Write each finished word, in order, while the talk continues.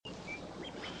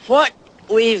What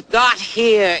we've got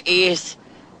here is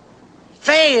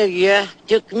failure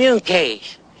to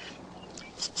communicate.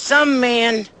 Some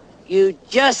men you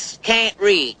just can't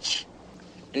reach.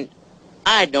 And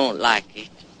I don't like it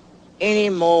any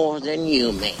more than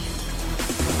you, man.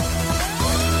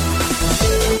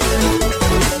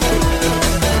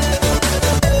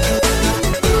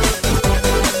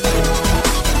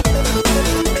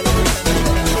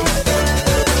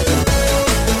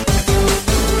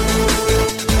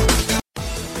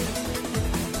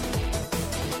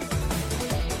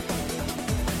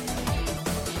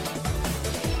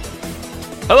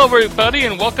 Hello everybody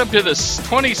and welcome to this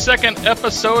 22nd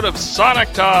episode of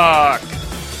Sonic Talk.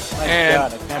 My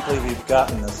God, I can't believe we've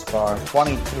gotten this far.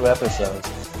 22 episodes.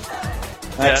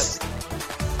 That's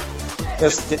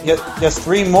just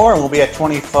 3 more and we'll be at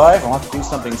 25. I want to do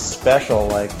something special,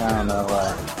 like, I don't know,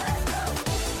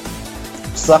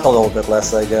 suck a little bit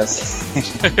less, I guess.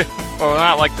 Well,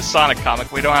 not like the Sonic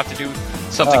comic. We don't have to do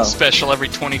something special every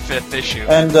 25th issue.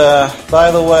 And,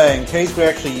 by the way, in case we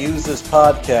actually use this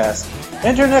podcast,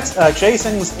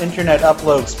 Jason's internet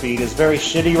upload speed is very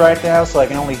shitty right now, so I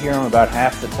can only hear him about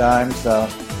half the time, so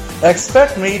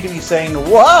expect me to be saying,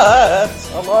 "What?"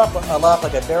 a lot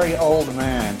like a very old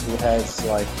man who has,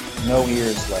 like, no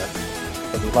ears left,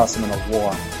 because we lost him in a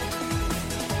war.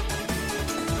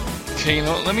 Okay, you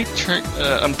know what, let me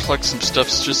unplug some stuff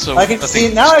just so... Now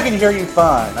I can hear you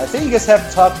fine. I think you just have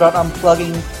to talk about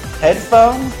unplugging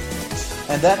headphones,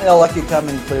 and then it'll let you come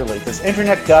in clearly, because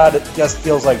Internet God just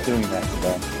feels like doing that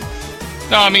today.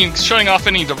 No, I mean, shutting off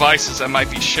any devices that might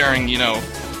be sharing,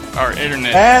 our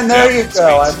internet. And there you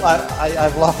go.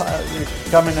 I've lost. You're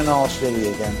coming in all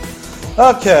shitty again.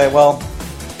 Okay, well,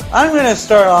 I'm going to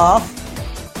start off,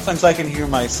 since I can hear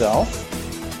myself,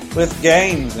 with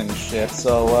games and shit.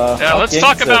 So let's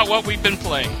talk about what we've been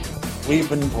playing. We've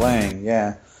been playing,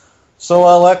 yeah.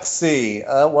 So let's see.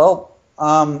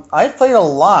 I've played a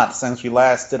lot since we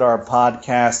last did our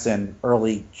podcast in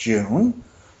early June.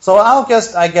 So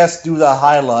I guess do the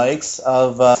highlights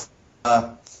of...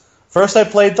 first I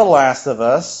played The Last of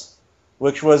Us,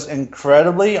 which was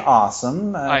incredibly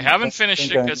awesome. I haven't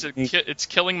finished it because it's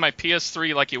killing my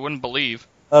PS3 like you wouldn't believe.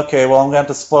 Okay, well I'm going to have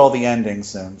to spoil the ending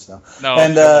soon. So. No.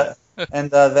 And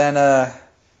then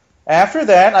after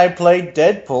that I played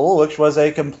Deadpool, which was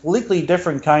a completely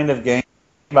different kind of game,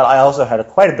 but I also had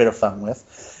quite a bit of fun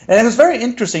with. And it was very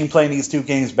interesting playing these two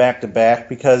games back-to-back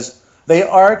because they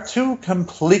are two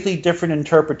completely different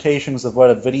interpretations of what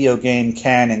a video game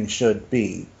can and should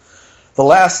be. The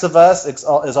Last of Us is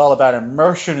all about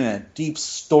immersion and a deep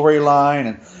storyline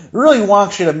and really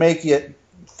wants you to make you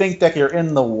think that you're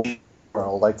in the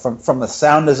world, like from the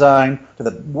sound design to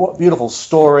the beautiful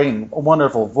story and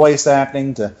wonderful voice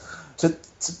acting to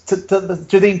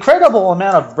the incredible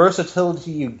amount of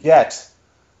versatility you get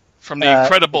from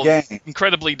the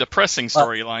incredibly depressing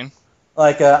storyline.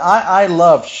 I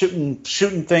love shooting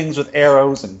things with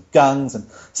arrows and guns and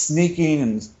sneaking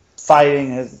and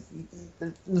fighting.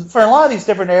 For a lot of these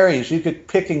different areas, you could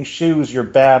pick and choose your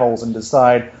battles and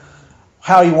decide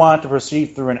how you want to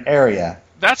proceed through an area.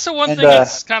 That's the one thing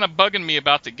that's kind of bugging me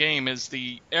about the game is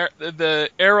the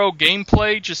arrow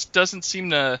gameplay just doesn't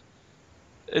seem to...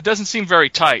 It doesn't seem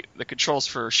very tight, the controls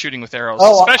for shooting with arrows.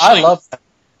 I love that.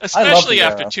 Especially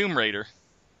after Tomb Raider.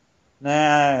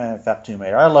 Nah, not Tomb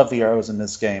Raider. I love the arrows in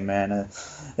this game, man.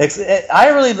 I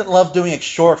really love doing it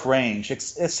short range,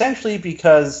 essentially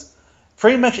because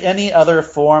pretty much any other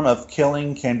form of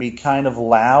killing can be kind of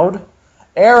loud.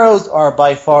 Arrows are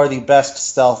by far the best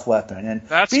stealth weapon,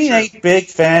 and being a big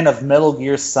fan of Metal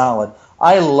Gear Solid,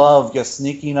 I love just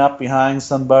sneaking up behind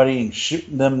somebody and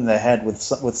shooting them in the head with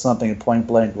something at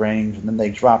point-blank range, and then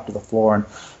they drop to the floor, and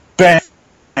bam!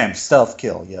 Stealth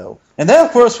kill, yo. And then,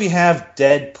 of course, we have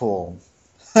Deadpool.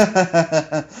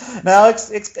 Now,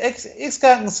 it's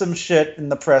gotten some shit in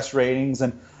the press ratings,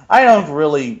 and I don't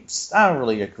really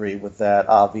agree with that,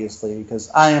 obviously,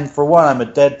 because I'm a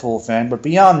Deadpool fan, but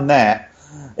beyond that,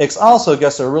 it's also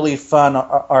just a really fun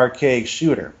arcade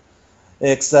shooter.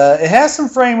 It has some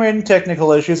frame rate and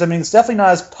technical issues. I mean, it's definitely not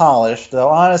as polished, though,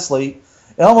 honestly,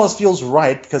 it almost feels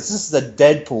right, because this is a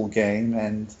Deadpool game,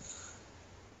 and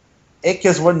it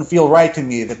just wouldn't feel right to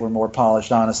me if it were more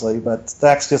polished, honestly, but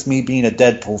that's just me being a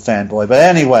Deadpool fanboy. But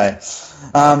anyway,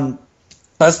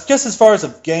 just as far as the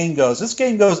game goes, this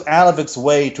game goes out of its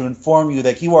way to inform you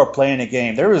that you are playing a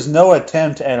game. There is no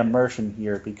attempt at immersion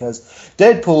here, because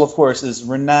Deadpool, of course, is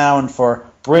renowned for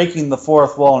breaking the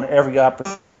fourth wall in every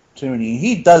opportunity opportunity.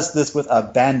 He does this with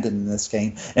abandon in this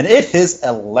game, and it is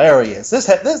hilarious.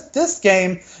 This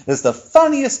game is the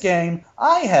funniest game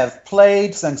I have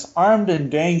played since Armed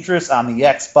and Dangerous on the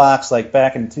Xbox, like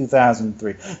back in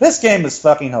 2003. This game is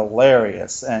fucking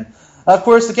hilarious, and of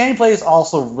course the gameplay is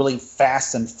also really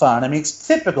fast and fun. I mean, it's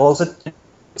typical.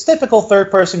 It's typical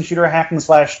third-person shooter hack and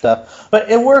slash stuff,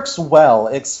 but it works well.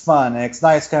 It's fun. It's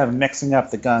nice, kind of mixing up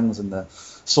the guns and the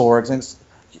swords. And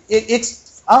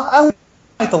I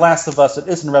like The Last of Us. It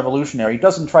isn't revolutionary. It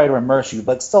doesn't try to immerse you,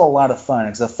 but it's still a lot of fun.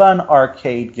 It's a fun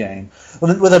arcade game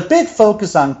with a big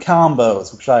focus on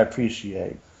combos, which I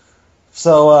appreciate.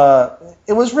 So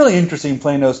it was really interesting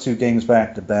playing those two games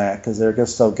back to back because they're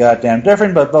just so goddamn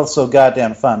different, but both so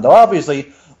goddamn fun. Though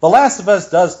obviously, The Last of Us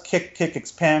does kick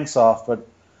its pants off, but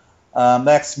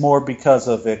that's more because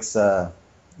of its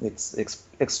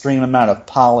extreme amount of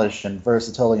polish and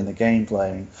versatility in the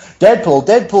gameplay.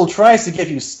 Deadpool tries to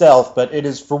give you stealth, but it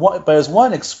is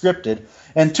one, it's scripted,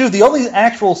 and two, the only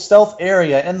actual stealth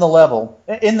area in the level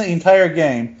in the entire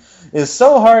game is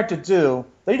so hard to do.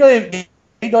 They don't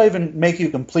even make you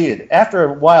complete it. After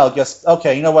a while, just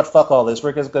okay, you know what? Fuck all this.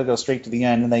 We're just gonna go straight to the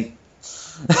end, and they.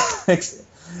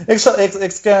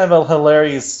 It's kind of a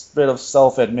hilarious bit of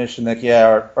self-admission that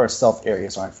our stealth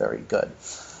areas aren't very good.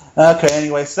 Okay,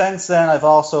 anyway, since then I've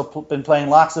also been playing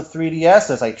lots of 3DS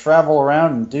as I travel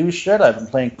around and do shit. I've been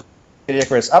playing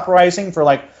Icarus Uprising for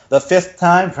like the 5th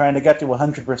time, trying to get to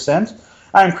 100%.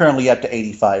 I'm currently up to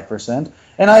 85%,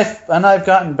 and I've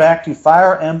gotten back to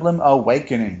Fire Emblem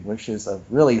Awakening, which is a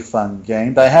really fun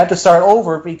game. But I had to start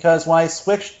over because when I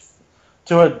switched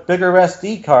to a bigger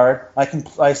SD card,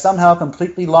 I somehow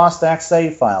completely lost that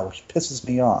save file, which pisses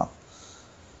me off.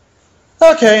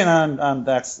 Okay, and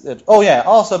that's it. Oh yeah,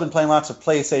 also been playing lots of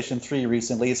PlayStation 3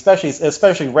 recently,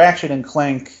 especially Ratchet and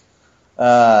Clank,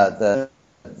 the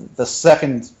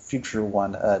second future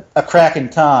one, A Crack in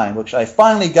Time, which I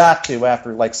finally got to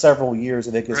after like several years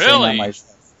of it sitting on my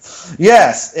shelf.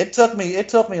 Yes, it took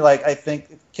me like, I think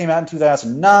it came out in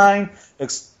 2009.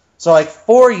 So like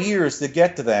 4 years to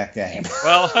get to that game.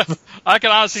 Well, I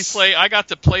can honestly say I got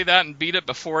to play that and beat it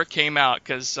before it came out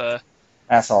because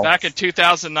back in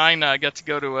 2009 I got to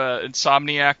go to an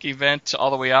Insomniac event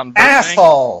all the way out in Burbank.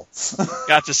 Assholes!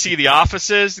 Got to see the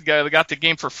offices, got the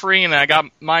game for free, and I got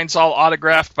mine's all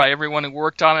autographed by everyone who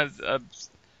worked on it.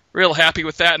 Real happy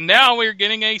with that. And now we're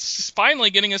finally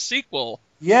getting a sequel.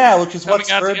 Yeah, which is what's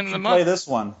spurred to play this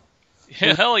one.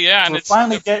 Yeah, hell yeah!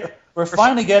 So we're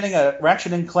finally getting a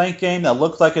Ratchet and Clank game that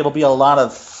looks like it'll be a lot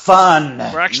of fun.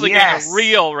 We're actually getting a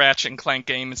real Ratchet and Clank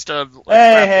game instead of.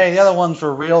 Hey, the other ones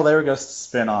were real. They were just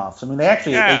spin-offs. I mean, they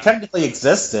technically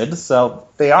existed, so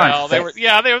they aren't. Well, they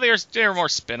were more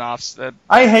spin-offs.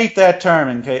 I hate that term.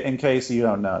 In case you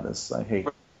don't notice, I hate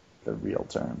the real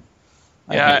term.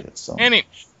 I hate it so much.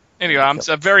 Anyway, I'm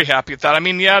very happy with that. I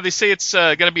mean, they say it's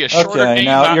going to be a shorter game. Okay,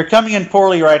 now you're coming in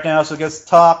poorly right now, so just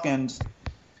talk and.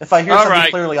 If I hear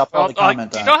something clearly, I'll probably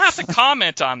comment on it. You don't have to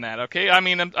comment on that, okay? I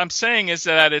mean, I'm saying is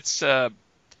that it's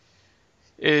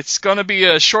going to be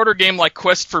a shorter game like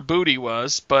Quest for Booty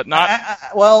was, but not.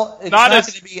 It's not going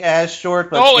to be as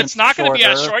short. But no, it's not going to be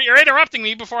as short. You're interrupting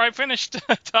me before I finished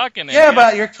talking. Yeah,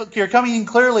 but you're coming in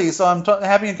clearly, so I'm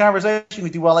having a conversation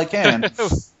with you while I can.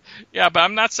 Yeah, but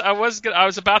I'm not. I was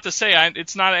about to say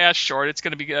it's not as short. It's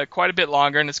going to be quite a bit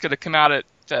longer, and it's going to come out at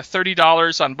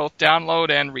 $30 on both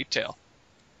download and retail.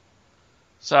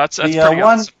 So that's pretty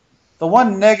awesome. The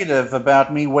one negative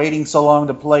about me waiting so long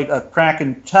to play A Crack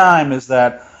in Time is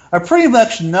that I pretty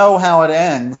much know how it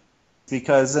ends,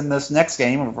 because in this next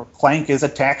game, Clank is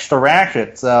attached to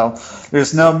Ratchet, so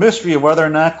there's no mystery of whether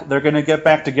or not they're going to get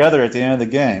back together at the end of the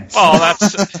game. Oh,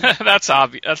 that's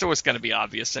obvious. That's what's going to be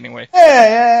obvious anyway.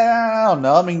 Yeah, I don't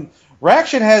know. I mean,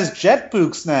 Ratchet has jet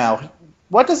boots now.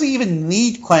 What does he even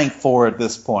need Clank for at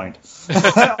this point?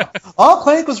 All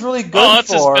Clank was really good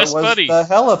for was buddy. The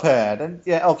helipad. And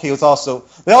they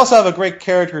also have a great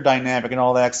character dynamic and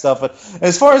all that stuff. But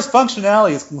as far as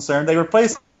functionality is concerned, they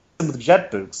replaced him with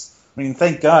jet boots. I mean,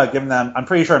 thank God, given that I'm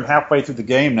pretty sure I'm halfway through the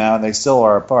game now and they still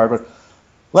are apart. But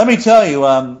let me tell you,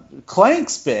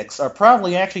 Clank's fix are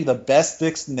probably actually the best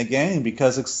fix in the game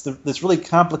because it's this really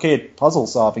complicated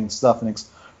puzzle-solving stuff and it's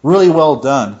really well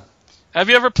done. Have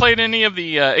you ever played any of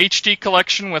the HD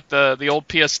collection with the old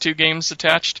PS2 games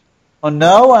attached? Oh,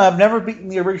 no, I've never beaten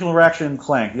the original Ratchet and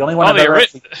Clank. The only one the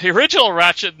original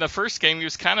Ratchet in the first game, he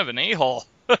was kind of an a-hole.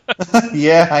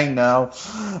 Yeah, I know.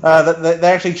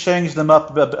 They actually changed them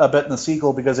up a bit in the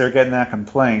sequel because they were getting that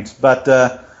complaint. But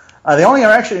the only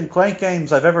Ratchet and Clank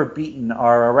games I've ever beaten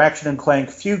are Ratchet and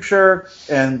Clank Future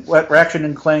and Ratchet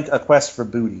and Clank A Quest for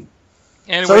Booty.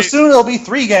 Anyway, so soon there'll be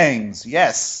 3 games,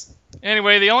 yes.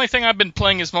 Anyway, the only thing I've been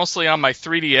playing is mostly on my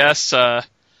 3DS.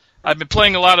 I've been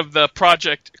playing a lot of the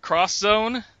Project Cross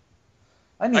Zone.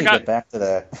 I need to get back to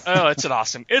that. Oh, it's an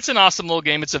awesome little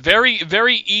game. It's a very,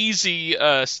 very easy,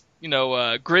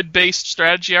 grid-based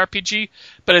strategy RPG,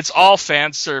 but it's all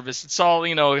fan service. It's all,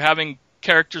 having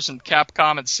characters from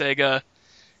Capcom and Sega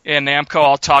and Namco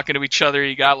all talking to each other.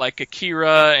 You got like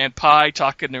Akira and Pai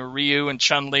talking to Ryu and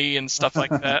Chun-Li and stuff like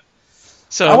that.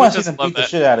 So I want to see them beat the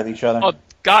shit out of each other. Oh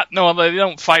God, no! They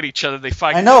don't fight each other. They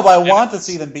fight. I know, but I want to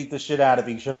see them beat the shit out of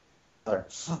each other.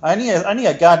 I need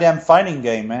a goddamn fighting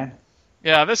game, man.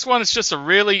 Yeah, this one is just a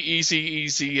really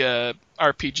easy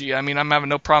RPG. I mean, I'm having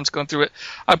no problems going through it.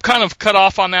 I'm kind of cut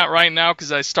off on that right now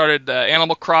because I started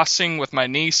Animal Crossing with my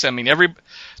niece. I mean,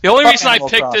 the only reason I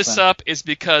picked this up is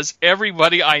because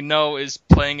everybody I know is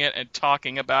playing it and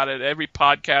talking about it. Every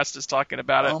podcast is talking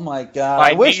about it. Oh my God!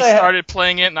 My niece started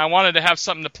playing it, and I wanted to have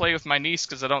something to play with my niece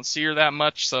because I don't see her that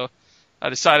much. So I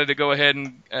decided to go ahead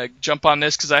and jump on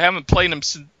this because I haven't played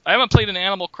an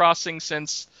Animal Crossing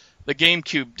since the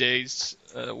GameCube days,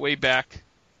 way back.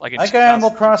 I got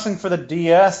Animal Crossing for the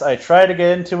DS. I tried to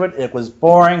get into it. It was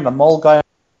boring. The mole guy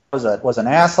was an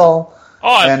asshole. Oh,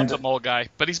 I love the mole guy,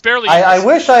 but he's barely... I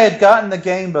wish I had gotten the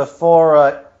game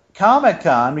before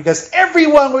Comic-Con, because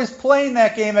everyone was playing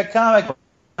that game at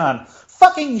Comic-Con.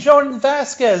 Fucking Jonan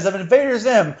Vasquez of Invader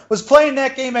Zim was playing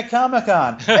that game at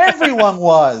Comic-Con. Everyone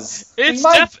was.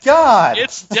 My God.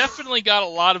 It's definitely got a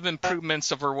lot of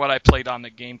improvements over what I played on the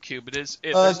GameCube. There's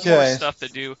more stuff to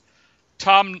do.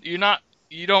 Tom, you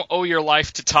don't owe your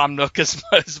life to Tom Nook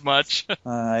as much.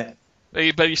 But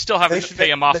you still have to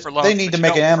pay him off for loans. They need to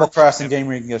make an Animal Crossing game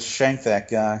where you can just shank that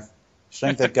guy.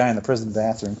 Shank that guy in the prison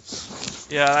bathroom.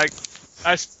 Yeah,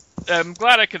 I'm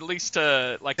glad I could at least,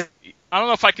 I don't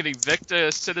know if I could evict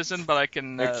a citizen, but I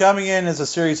can... They're coming in as a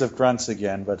series of grunts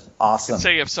again, but awesome. I can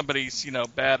say if somebody's,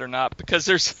 bad or not, because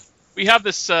we have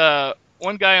this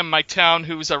one guy in my town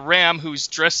who's a ram who's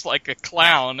dressed like a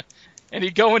clown, and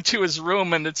you go into his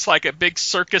room, and it's like a big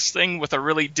circus thing with a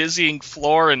really dizzying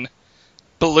floor and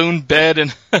balloon bed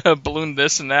and balloon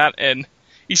this and that, and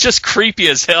he's just creepy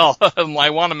as hell. I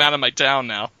want him out of my town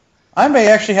now. I may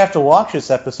actually have to watch this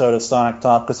episode of Sonic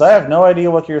Talk, because I have no idea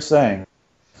what you're saying.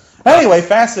 Anyway,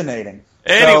 fascinating.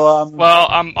 Well,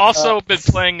 I'm also been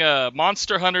playing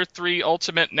Monster Hunter 3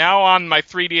 Ultimate now on my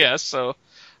 3DS, so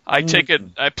I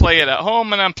play it at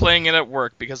home and I'm playing it at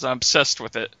work because I'm obsessed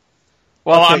with it.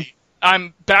 Well, okay.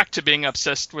 I'm back to being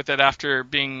obsessed with it after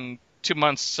being 2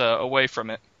 months away from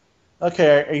it.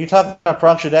 Okay, are you talking about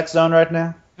Project X Zone right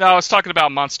now? No, I was talking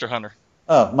about Monster Hunter.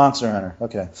 Oh, Monster Hunter.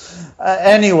 Okay.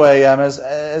 Anyway,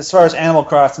 as far as Animal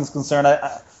Crossing is concerned,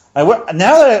 now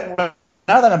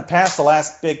that I'm past the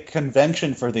last big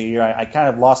convention for the year, I kind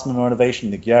of lost my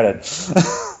motivation to get it.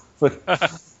 But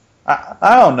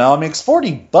I don't know. I mean, it's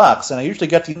 $40, and I usually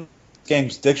get these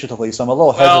games digitally, so I'm a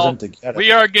little hesitant to get it.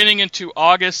 We are getting into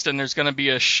August, and there's going to be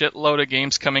a shitload of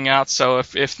games coming out. So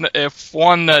if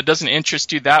one doesn't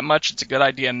interest you that much, it's a good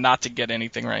idea not to get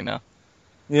anything right now.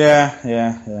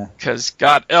 Yeah. Because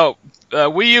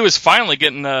Wii U is finally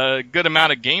getting a good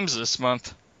amount of games this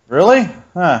month. Really?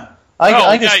 Huh. You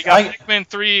got Pikmin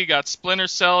 3, you got Splinter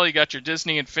Cell, you got your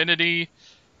Disney Infinity,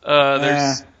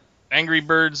 there's Angry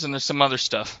Birds, and there's some other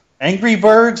stuff. Angry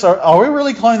Birds? Are we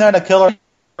really calling that a killer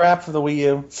app for the Wii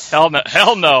U?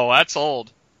 Hell no, that's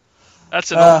old.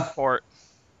 That's an old port.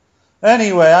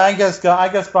 Anyway, I guess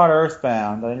bought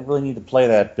Earthbound. I didn't really need to play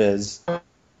that biz.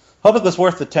 Hope it was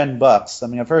worth the $10. I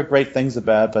mean, I've heard great things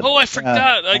about it, but... Oh, I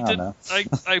forgot.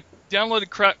 I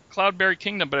downloaded Cloudberry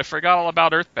Kingdom, but I forgot all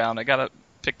about Earthbound. I gotta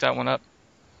pick that one up.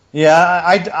 Yeah,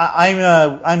 I'm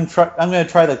going to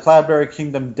try the Cloudberry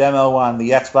Kingdom demo on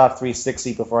the Xbox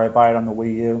 360 before I buy it on the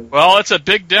Wii U. Well, it's a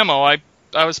big demo. I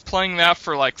was playing that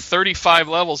for like 35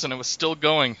 levels, and it was still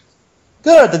going.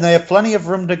 Good, then they have plenty of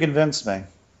room to convince me.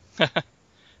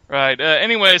 Right.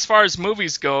 Anyway, as far as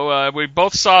movies go, we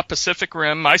both saw Pacific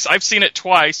Rim. I've seen it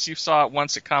twice. You saw it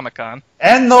once at Comic-Con.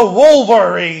 And the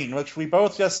Wolverine, which we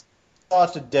both just saw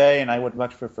today, and I would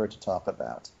much prefer to talk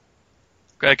about.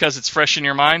 Because it's fresh in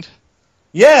your mind?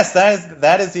 Yes,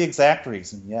 that is the exact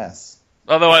reason, yes.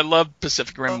 Although I loved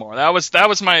Pacific Rim more. That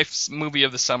was my movie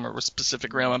of the summer, was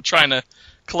Pacific Rim. I'm trying to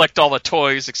collect all the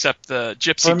toys except the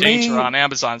Gypsy Danger on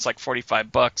Amazon. It's like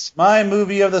 $45. My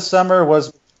movie of the summer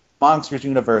was Monsters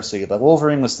University, but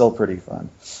Wolverine was still pretty fun.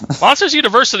 Monsters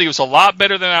University was a lot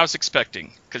better than I was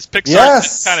expecting, because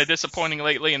Pixar's been kind of disappointing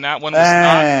lately, and that one was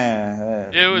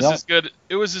not. It was as good.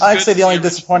 It was as I'd say the only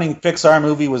disappointing Pixar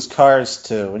movie was Cars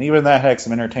 2, and even that had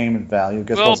some entertainment value.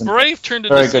 Well, Brave turned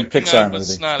into very good something Pixar I was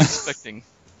movie. not expecting.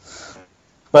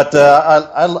 But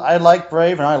I like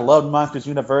Brave, and I loved Monsters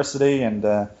University, and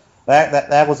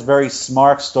that was a very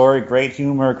smart story, great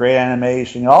humor, great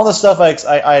animation, all the stuff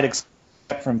I'd expect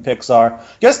from Pixar.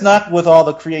 Guess not with all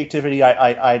the creativity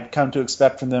I'd come to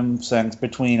expect from them since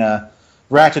between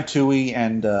Ratatouille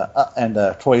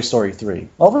and Toy Story 3.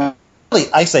 Well,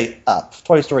 really, I say Up.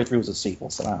 Toy Story 3 was a sequel,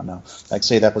 so I don't know. I'd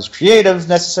say that was creative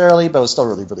necessarily, but it was still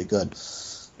really, really good.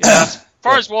 Yeah. As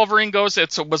far as Wolverine goes,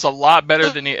 it was a lot better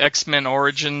than the X-Men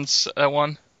Origins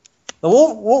one. The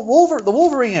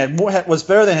Wolverine was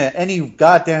better than it had any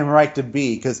goddamn right to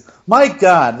be, because, my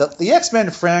God, the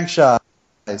X-Men franchise,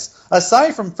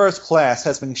 aside from First Class,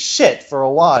 has been shit for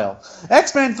a while.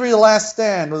 X-Men 3 The Last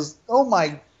Stand was, oh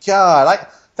my God,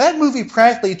 that movie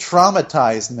practically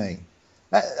traumatized me.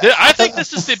 I think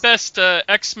this is the best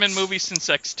X-Men movie since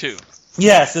X2.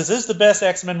 Yes, this is the best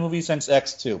X-Men movie since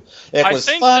X2. It was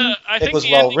fun. It was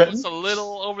well written. Was a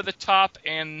little over the top,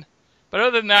 but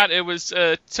other than that, it was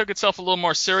took itself a little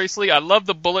more seriously. I love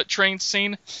the bullet train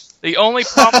scene. The only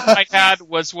problem I had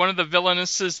was one of the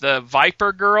villainesses, the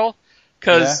Viper Girl,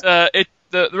 because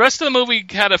the rest of the movie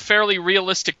had a fairly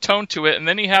realistic tone to it, and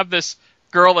then you have this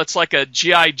girl that's like a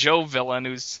G.I. Joe villain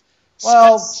who's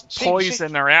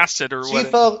poison or acid or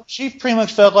whatever. She pretty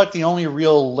much felt like the only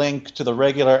real link to the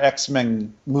regular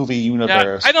X-Men movie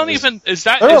universe. Yeah, I don't even... Is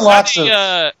that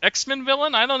a X-Men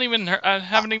villain? I haven't even heard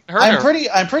her.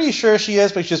 I'm pretty sure she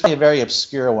is, but she's a very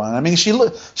obscure one. I mean, she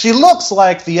looks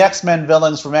like the X-Men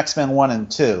villains from X-Men 1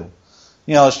 and 2.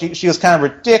 You know, she was kind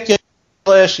of ridiculous.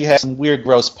 She had some weird,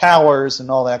 gross powers and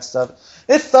all that stuff.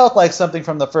 It felt like something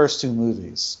from the first two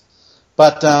movies.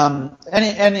 But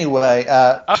anyway,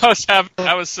 I was half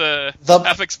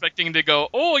expecting to go,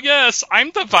 oh yes, I'm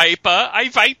the Viper.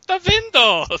 I wipe the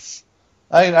windows.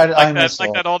 I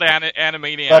like that old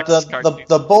Animaniacs cartoon. But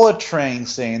the bullet train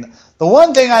scene. The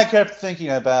one thing I kept thinking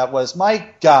about was, my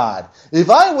God,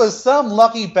 if I was some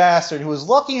lucky bastard who was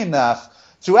lucky enough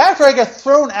to, after I get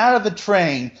thrown out of the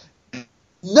train,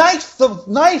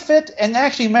 knife it and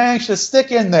actually manage to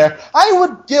stick in there, I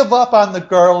would give up on the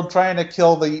girl trying to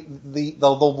kill the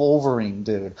Wolverine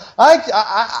dude.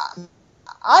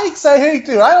 I say, hey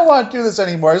dude, I don't want to do this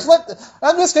anymore.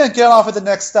 I'm just going to get off at the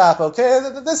next stop, okay?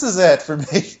 This is it for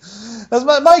me.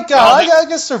 My God, I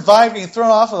guess surviving thrown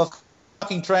off of a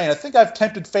fucking train. I think I've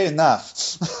tempted fate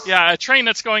enough. Yeah, a train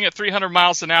that's going at 300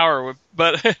 miles an hour,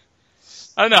 but I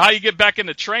don't know how you get back in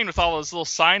the train with all those little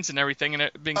signs and everything and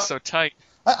it being so tight.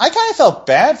 I kind of felt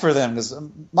bad for them because,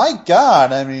 my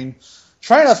God, I mean,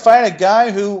 trying to fight a guy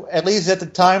who, at least at the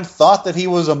time, thought that he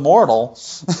was immortal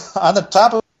on the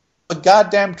top of a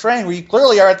goddamn train where you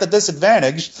clearly are at the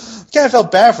disadvantage. I kind of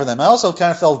felt bad for them. I also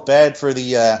kind of felt bad for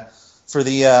the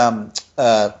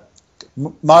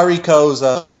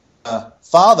Mariko's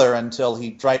father until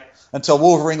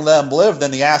Wolverine let him live. Then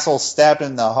the asshole stabbed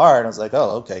him in the heart. I was like,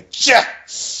 oh, okay, yeah.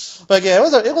 But yeah,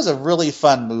 it was a really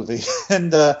fun movie,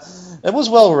 and it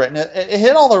was well written. It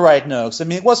hit all the right notes. I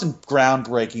mean, it wasn't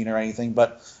groundbreaking or anything,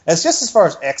 but as far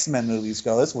as X-Men movies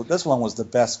go, this one was the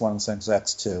best one since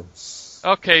X2.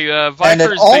 Okay, Viper's and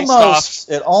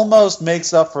it almost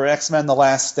makes up for X-Men: The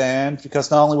Last Stand,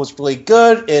 because not only was it really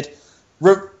good, it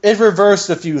reversed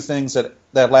a few things that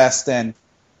Last Stand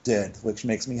did, which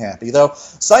makes me happy. Though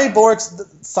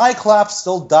Cyclops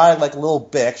still died like a little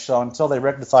bitch, so until they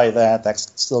rectify that,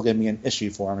 that's still going to be an issue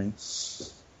for me.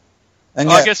 And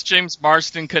I guess James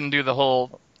Marsden couldn't do the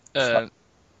whole what did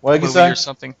you movie say? Or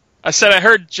something. I said I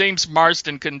heard James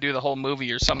Marsden couldn't do the whole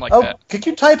movie or something like that. Could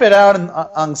you type it out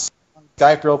on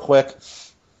Skype real quick?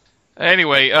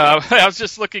 Anyway, I was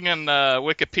just looking on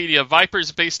Wikipedia.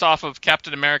 Viper's based off of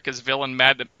Captain America's villain,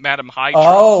 Madam Hydra.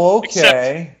 Oh,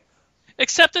 okay.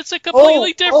 Except it's a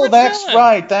completely different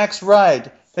villain. That's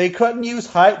right. They couldn't use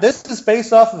Hydra. This is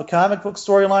based off of a comic book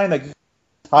storyline that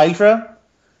Hydra.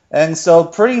 And so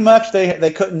pretty much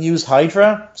they couldn't use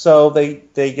Hydra, so they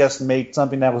just made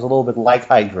something that was a little bit like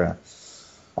Hydra.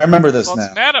 I remember this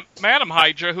now. Madam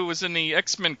Hydra, who was in the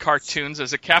X-Men cartoons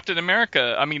as a Captain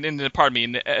America, in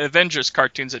the Avengers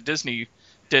cartoons that Disney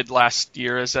did last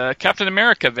year as a Captain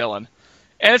America villain.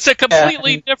 And it's a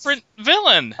completely different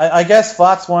villain. I guess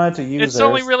Fox wanted to use it. It's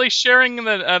only really sharing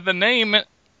the name,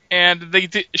 and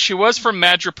she was from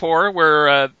Madripoor,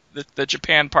 where the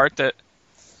Japan part that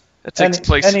takes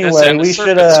place. Anyway, we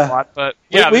should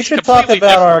talk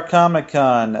about our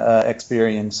Comic-Con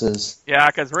experiences. Yeah,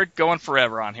 because we're going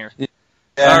forever on here. Yeah.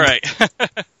 All right.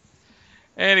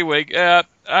 Anyway,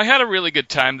 I had a really good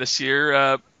time this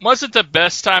year. Wasn't the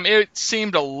best time. It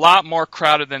seemed a lot more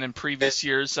crowded than in previous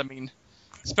years. I mean,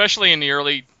 especially in the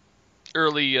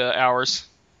early hours.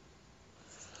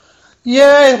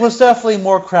 Yeah, it was definitely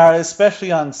more crowded,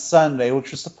 especially on Sunday, which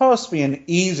was supposed to be an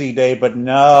easy day, but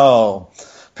no.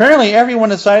 Apparently everyone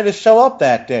decided to show up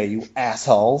that day, you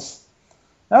assholes.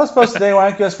 That was supposed to be a day where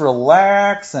I could just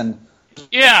relax and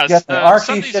get the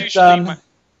Archie shit done.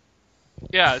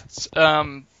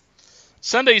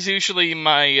 Sunday's usually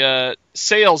my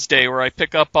sales day where I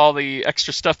pick up all the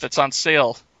extra stuff that's on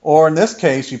sale. Or in this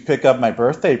case, you pick up my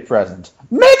birthday present.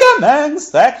 Mega Man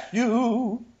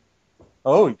Statue!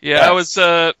 Oh, yeah, yes.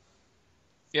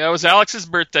 It was Alex's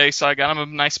birthday, so I got him a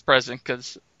nice present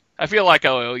because I feel like I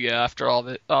owe you after all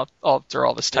this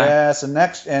time. Yes,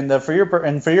 and for your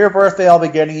birthday, I'll be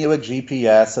getting you a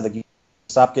GPS so that you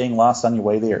stop getting lost on your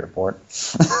way to the airport.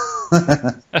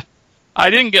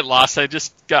 I didn't get lost. I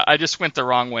just went the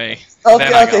wrong way.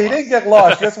 Okay, you didn't get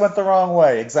lost. You just went the wrong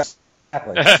way. Exactly.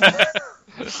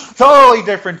 Totally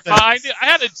different thing. I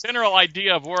had a general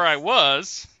idea of where I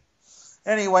was.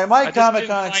 Anyway, my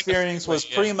Comic-Con experience was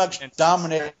pretty much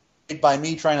dominated by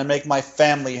me trying to make my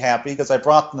family happy because I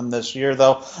brought them this year,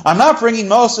 though I'm not bringing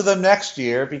most of them next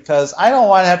year because I don't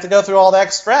want to have to go through all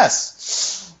that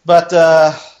stress. But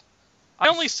I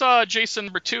only saw Jason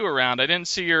number 2 around. I didn't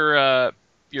see your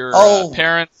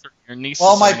parents or your nieces.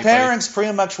 Well, my parents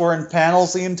pretty much were in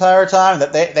panels the entire time.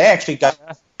 That they actually got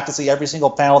to see every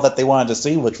single panel that they wanted to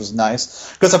see, which was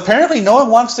nice. Because apparently no one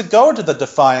wants to go to the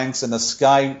Defiance and the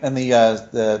Sky and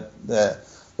the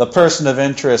Person of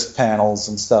Interest panels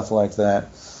and stuff like that.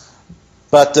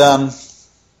 But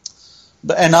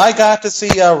and I got to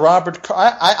see Robert.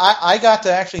 I got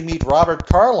to actually meet Robert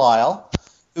Carlyle,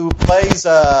 who plays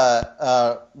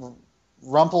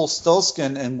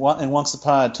Rumpelstiltskin in Once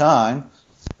Upon a Time,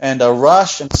 and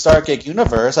Rush in Stargate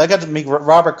Universe. I got to meet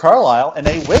Robert Carlyle in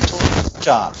a wig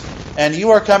shop, and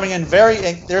you are coming in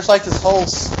there's like this whole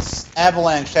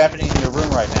avalanche happening in your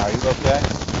room right now. Are you okay?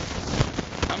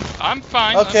 I'm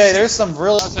fine. Okay, there's some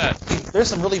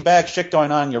really bad shit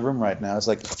going on in your room right now. It's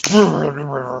like,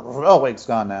 oh wait, it's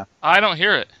gone now. I don't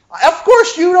hear it. Of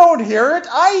course you don't hear it.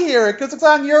 I hear it because it's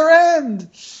on your end.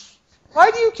 Why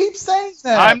do you keep saying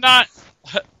that? I'm not.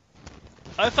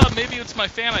 I thought maybe it's my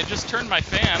fan. I just turned my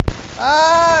fan.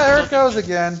 Ah, there it goes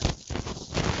again.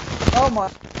 Oh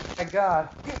my God!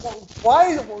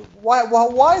 Why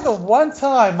the one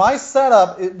time my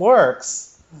setup it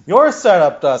works, your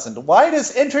setup doesn't? Why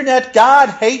does Internet God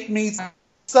hate me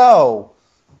so?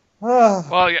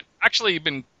 Well, yeah, actually, you've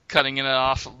been cutting it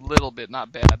off a little bit,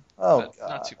 not bad. Oh God!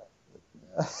 Not too.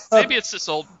 Maybe it's this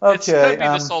old. Okay, it's gonna be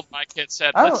this old mic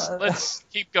headset. Let's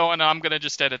keep going. I'm gonna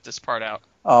just edit this part out.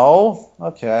 Oh,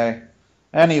 okay.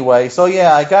 Anyway, so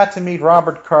yeah, I got to meet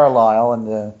Robert Carlyle,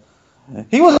 and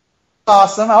he was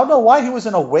awesome. I don't know why he was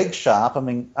in a wig shop. I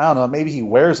mean, I don't know. Maybe he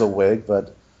wears a wig,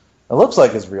 but it looks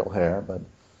like his real hair. But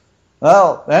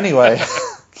well, anyway.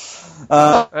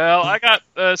 Well, I got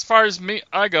as far as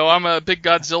I go. I'm a big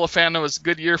Godzilla fan. It was a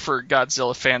good year for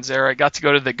Godzilla fans there. I got to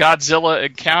go to the Godzilla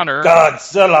Encounter.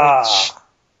 Godzilla.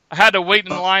 I had to wait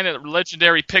in line at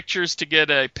Legendary Pictures to get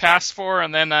a pass for,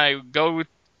 and then I go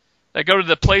to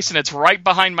the place, and it's right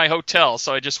behind my hotel,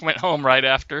 so I just went home right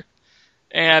after.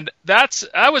 And that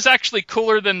was actually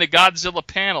cooler than the Godzilla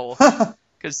panel,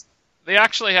 because they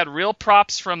actually had real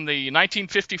props from the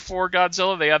 1954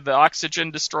 Godzilla. They had the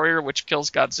oxygen destroyer, which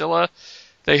kills Godzilla.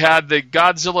 They had the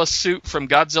Godzilla suit from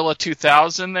Godzilla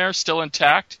 2000 there, still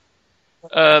intact.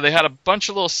 They had a bunch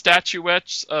of little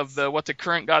statuettes of what the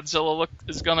current Godzilla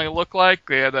is going to look like.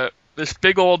 They had this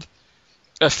big old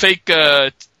fake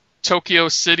Tokyo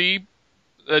City,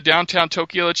 downtown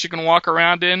Tokyo that you can walk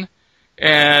around in.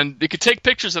 And you could take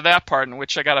pictures of that part, in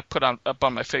which I got to put up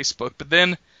on my Facebook. But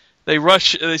then they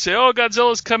say, oh,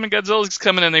 Godzilla's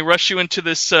coming, and they rush you into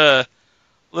this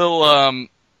little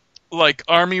like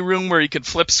army room where you can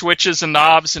flip switches and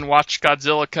knobs and watch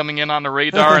Godzilla coming in on the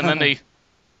radar, and then they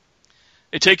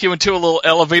take you into a little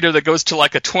elevator that goes to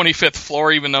like a 25th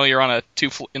floor, even though you're on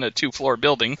a two-floor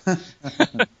building.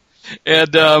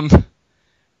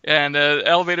 And the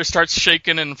elevator starts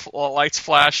shaking and lights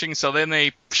flashing. So then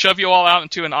they shove you all out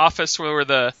into an office where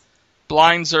the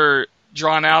blinds are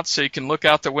drawn out so you can look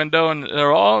out the window, and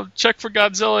they're all, check for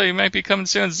Godzilla. He might be coming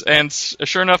soon. And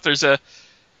sure enough,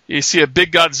 you see a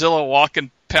big Godzilla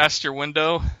walking past your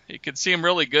window. You can see him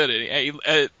really good.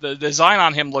 The design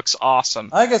on him looks awesome.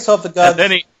 I guess hope the Godzilla.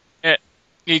 And then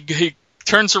he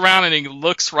turns around and he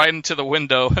looks right into the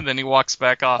window, and then he walks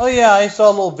back off. Oh yeah, I saw a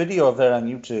little video of that on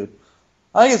YouTube.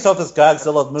 I just hope this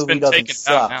Godzilla movie doesn't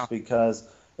suck, because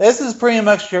this is pretty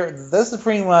much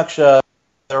their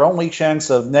only chance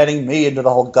of netting me into the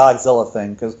whole Godzilla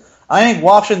thing, because I ain't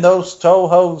watching those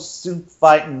Toho suit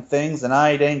fighting things, and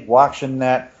I ain't watching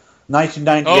that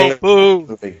 1998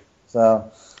 movie. So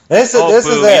This is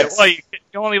it. Well, you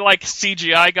only like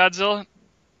CGI Godzilla?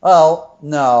 Well,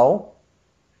 no.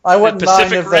 I wouldn't Did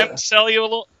Pacific mind if Rim that... sell you a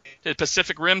little? Did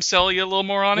Pacific Rim sell you a little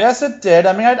more on it? Yes, it did.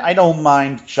 I mean, I don't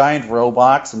mind giant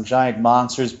robots and giant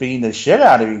monsters beating the shit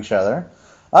out of each other.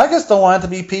 I just don't want it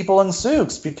to be people in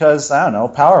suits because, I don't know,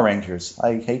 Power Rangers.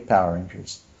 I hate Power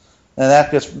Rangers. And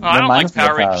that just I don't like reminds me of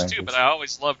Power Rangers too, but I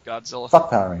always loved Godzilla. Fuck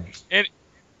Power Rangers.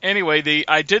 Anyway,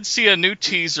 I did see a new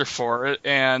teaser for it,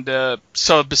 and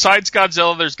so besides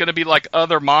Godzilla, there's going to be like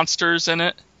other monsters in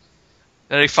it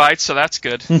that he fights, so that's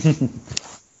good.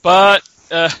 But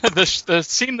the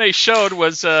scene they showed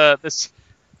was this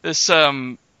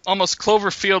almost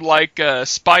Cloverfield-like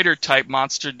spider-type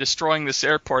monster destroying this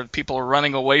airport that people are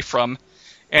running away from.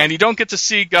 And you don't get to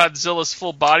see Godzilla's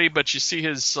full body, but you see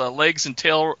his legs and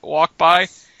tail walk by.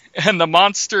 And the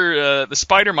monster, the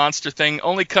spider monster thing,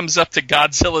 only comes up to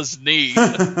Godzilla's knee.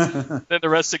 Then the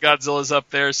rest of Godzilla's up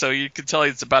there, so you can tell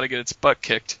he's about to get its butt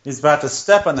kicked. He's about to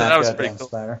step on that goddamn cool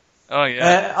spider. Oh, yeah.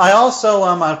 And I also,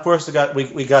 of course,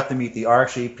 we got to meet the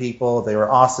Archie people. They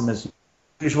were awesome as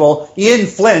usual. Ian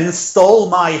Flynn stole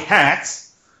my hat.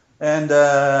 And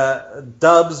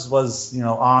Dubs was,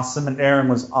 awesome, and Aaron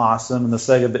was awesome, and the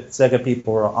Sega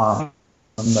people were awesome.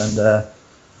 And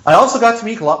I also got to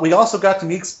meet we also got to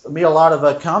meet a lot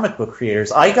of comic book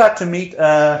creators. I got to meet,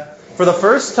 for the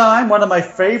first time, one of my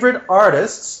favorite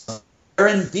artists,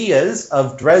 Aaron Diaz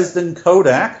of Dresden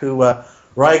Kodak, who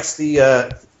writes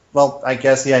the,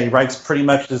 he writes pretty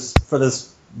much for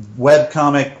this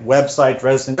webcomic website,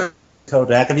 Dresden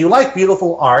Kodak. And if you like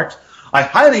beautiful art, I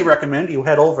highly recommend you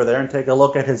head over there and take a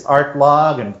look at his art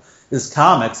blog and his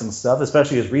comics and stuff,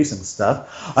 especially his recent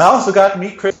stuff. I also got to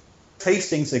meet Chris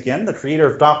Hastings again, the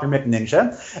creator of Dr.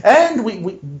 McNinja, and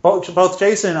we both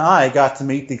Jason and I got to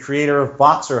meet the creator of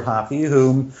Boxer Hockey,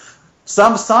 whom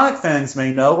some Sonic fans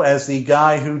may know as the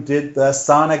guy who did the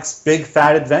Sonic's Big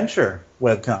Fat Adventure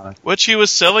webcomic, which he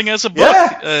was selling as a book.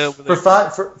 Yeah, for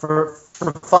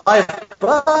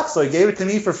 $5, so he gave it to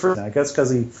me for free. I guess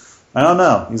because I don't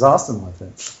know, he's awesome with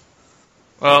it.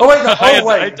 Well,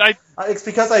 it's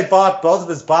because I bought both of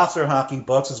his Boxer Hockey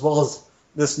books as well as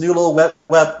this new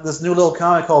little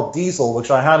comic called Diesel, which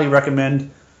I highly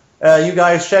recommend you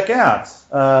guys check out.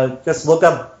 Just look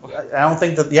up. I don't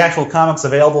think that the actual comic's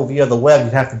available via the web.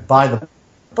 You'd have to buy the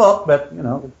book, but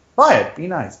buy it. Be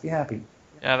nice. Be happy.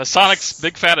 Yeah, the Sonic's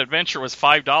Big Fat Adventure was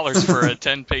 $5 for a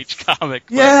 10-page comic.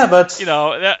 But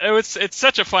it's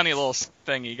such a funny little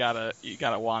thing. You gotta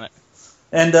want it.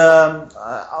 And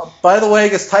by the way,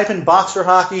 just type in Boxer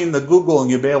Hockey in the Google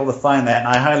and you'll be able to find that, and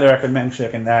I highly recommend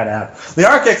checking that out. The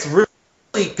art gets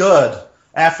really good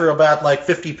after about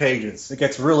 50 pages. It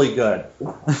gets really good.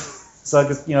 So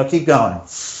just keep going.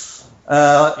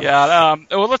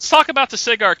 Well, let's talk about the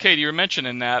Sega Arcade. You were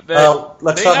mentioning that.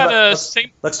 Let's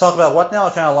talk about what now?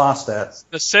 I kind of lost that.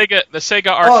 The Sega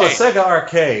Arcade. Oh, the Sega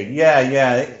Arcade.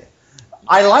 Yeah.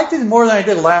 I liked it more than I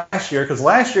did last year because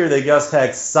last year they just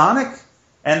had Sonic.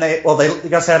 And they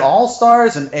just had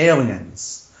All-Stars and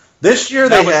Aliens. This year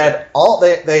they had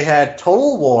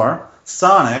Total War,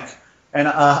 Sonic, and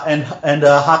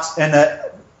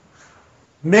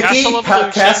Mickey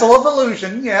Castle of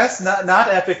Illusion. Yes, not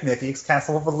Epic Mickey, it's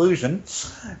Castle of Illusion,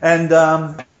 and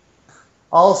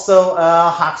also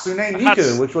Hatsune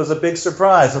Miku, which was a big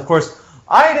surprise. Of course,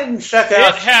 I didn't check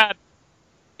out.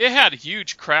 It had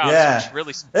huge crowds, which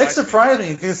really surprised me. It surprised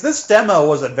me because this demo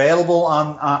was available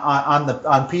on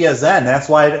PSN. That's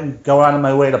why I didn't go out of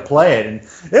my way to play it, and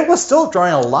it was still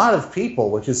drawing a lot of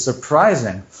people, which is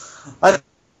surprising. I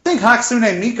think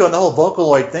Hatsune Miku and the whole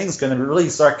Vocaloid thing is going to really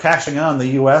start cashing on in the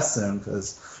U.S. soon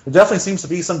because there definitely seems to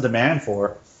be some demand for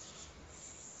it.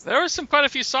 There was quite a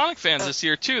few Sonic fans this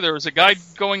year too. There was a guy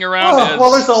going around. There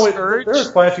was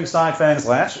quite a few Sonic fans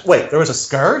last year. Wait, there was a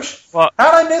Scourge? Well,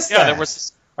 how did I miss that? Yeah, there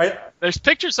was. There's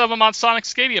pictures of him on Sonic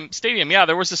Stadium. Yeah,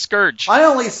 there was a Scourge. I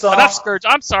only saw... not Scourge.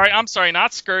 I'm sorry,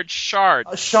 not Scourge.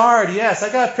 Shard. Shard, yes.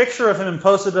 I got a picture of him and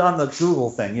posted it on the Google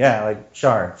thing. Yeah,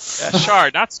 Shard. Yeah,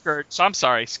 Shard, not Scourge. So I'm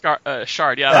sorry,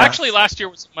 Shard. Yeah, actually last year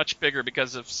was much bigger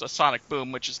because of Sonic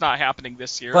Boom, which is not happening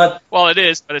this year. Well, it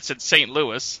is, but it's in St.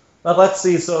 Louis. But let's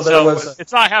see. So there was...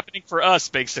 It's not happening for us,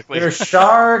 basically. There's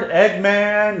Shard,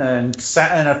 Eggman, and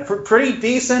a pretty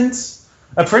decent...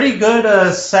 A pretty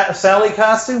good Sally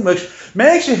costume, which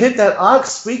managed to hit that odd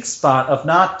sweet spot of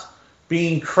not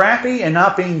being crappy and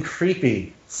not being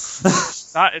creepy.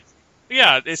 It's a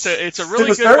really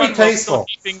good very one. Tasteful.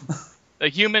 Keeping the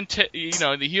human,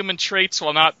 the human traits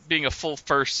while not being a full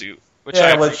fursuit, which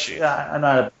I appreciate. I'm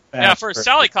not a fan for a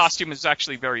Sally costume is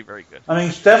actually very, very good. I mean,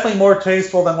 it's definitely more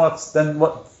tasteful than some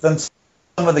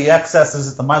of the excesses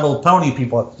that the My Little Pony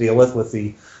people have to deal with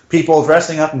the people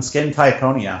dressing up in skin-tight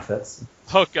pony outfits.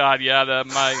 Oh God, yeah.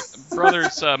 My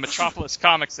brother's Metropolis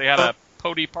Comics, they had a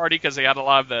pony party because they had a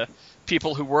lot of the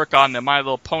people who work on the My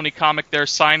Little Pony comic there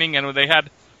signing, and they had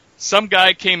some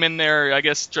guy came in there, I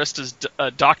guess, dressed as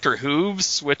Dr.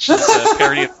 Hooves, which is a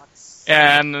parody of,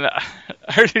 and I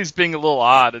heard he's being a little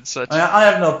odd and such. I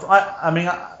have no.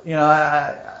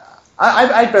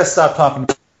 I'd best stop talking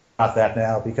about that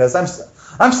now because I'm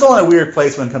still in a weird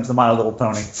place when it comes to My Little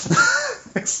Pony.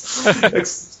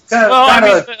 it's kind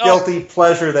of a guilty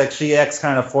pleasure that GX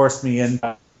kind of forced me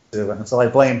into, and so I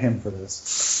blame him for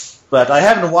this. But I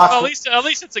haven't watched. Well, at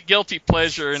least it's a guilty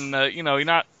pleasure, and you're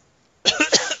not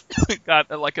got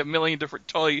like a million different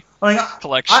toy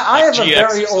collections. I have GX. a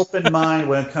very open mind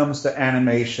when it comes to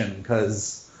animation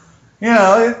because you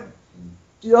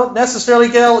don't necessarily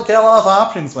get a lot of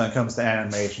options when it comes to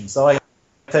animation, so I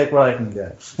take what I can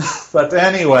get. But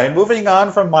anyway, moving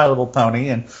on from My Little Pony,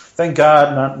 and thank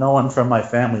God no one from my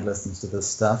family listens to this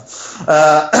stuff.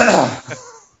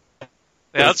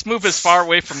 Yeah, let's move as far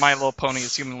away from My Little Pony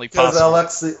as humanly possible.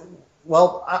 Let's see.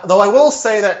 Well, though I will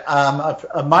say that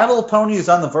My Little Pony is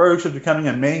on the verge of becoming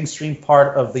a mainstream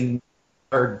part of the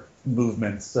nerd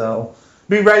movement, so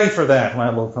be ready for that, My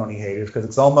Little Pony haters, because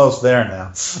it's almost there now.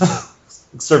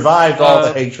 It survived all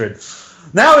the hatred.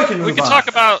 Now we can move on. We can talk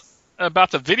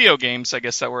about the video games, I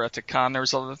guess, that were at the con.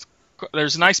 There's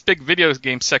a nice big video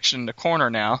game section in the corner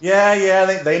now.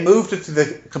 Yeah, they moved it to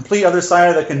the complete other side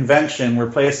of the convention,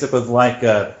 replaced it with like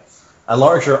a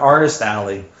larger artist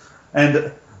alley.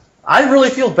 And I really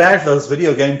feel bad for those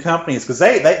video game companies because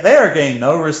they are getting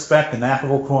no respect in that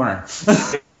little corner.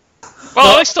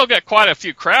 Well, they still get quite a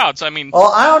few crowds. I mean,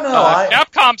 well, I don't know.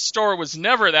 Capcom's store was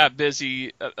never that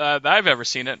busy that I've ever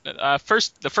seen it.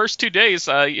 The first 2 days,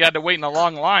 you had to wait in a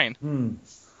long line.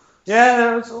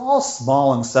 Yeah, it was all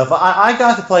small and stuff. I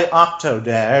got to play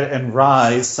Octodad and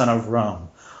Rise, Son of Rome.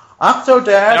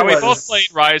 Octodad we both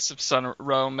played Rise of Son of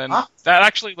Rome, and that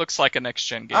actually looks like a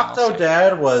next-gen game.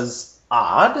 Octodad was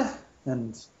odd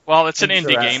and well, it's an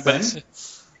indie game, but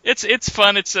it's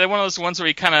fun. It's one of those ones where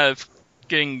you kind of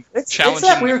getting challenging. It's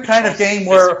that weird kind of game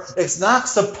where it's not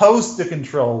supposed to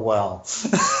control well.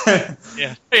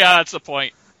 Yeah, that's the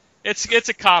point. It's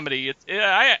a comedy.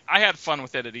 I had fun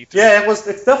with it at E3. Yeah,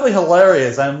 it's definitely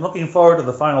hilarious. I'm looking forward to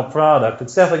the final product.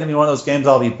 It's definitely going to be one of those games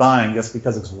I'll be buying just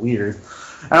because it's weird.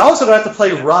 And I also got to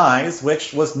play Rise,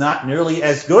 which was not nearly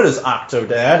as good as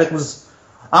Octodad. It was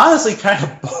honestly kind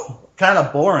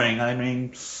of boring. I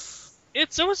mean,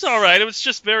 it was all right. It was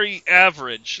just very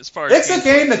average as far as. It's a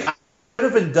game that could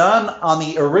have been done on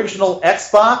the original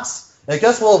Xbox. I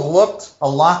guess will have looked a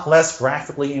lot less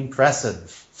graphically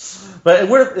impressive. But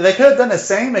they could have done the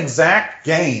same exact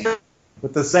game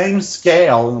with the same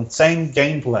scale and same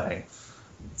gameplay.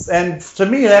 And to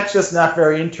me, that's just not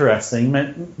very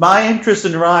interesting. My interest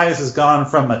in Rise has gone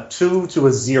from a 2 to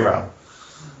a 0.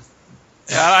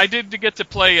 Yeah, I did get to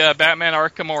play Batman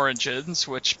Arkham Origins,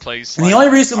 which plays. And the only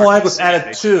reason why it was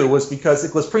added 2 was because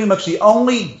it was pretty much the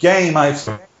only game I've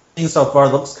seen so far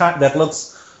that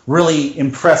looks really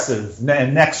impressive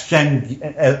next gen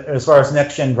as far as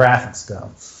next gen graphics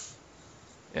go.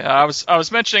 Yeah, I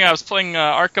was mentioning I was playing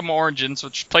Arkham Origins,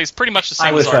 which plays pretty much the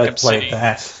same as Arkham I wish I'd played City.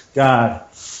 That. God.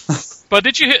 But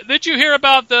did you hear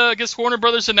about I guess Warner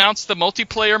Brothers announced the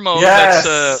multiplayer mode? Yes.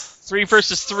 That's 3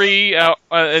 versus 3.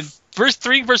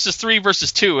 3 versus 3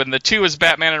 versus 2, and the 2 is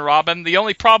Batman and Robin. The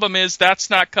only problem is that's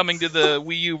not coming to the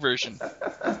Wii U version,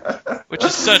 which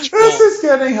is such bull. This is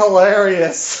getting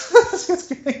hilarious. This is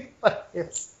getting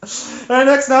hilarious. And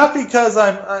that's not because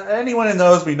anyone who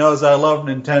knows me knows I love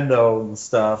Nintendo and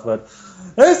stuff, but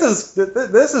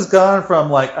this has gone from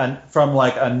like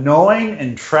annoying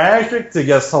and tragic to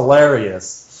just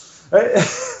hilarious.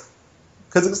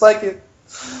 Because it's like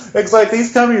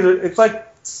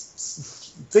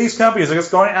these companies are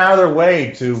just going out of their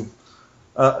way to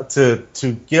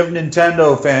give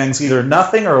Nintendo fans either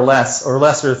nothing or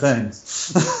lesser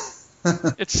things.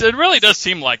 It really does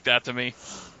seem like that to me.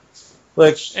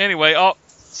 Anyway,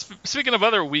 speaking of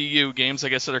other Wii U games, I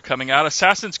guess that are coming out,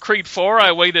 Assassin's Creed 4.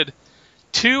 I waited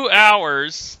 2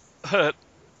 hours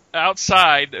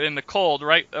outside in the cold,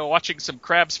 right, watching some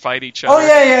crabs fight each other. Oh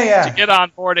yeah. To get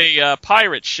on board a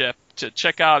pirate ship to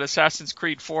check out Assassin's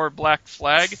Creed 4 Black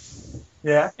Flag.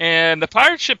 Yeah. And the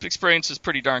pirate ship experience is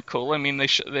pretty darn cool. I mean, they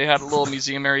had a little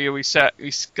museum area. We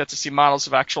got to see models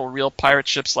of actual real pirate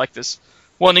ships, like this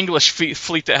one English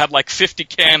fleet that had like 50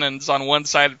 cannons on one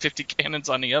side and 50 cannons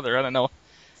on the other. I don't know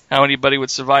how anybody would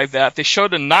survive that. They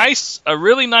showed a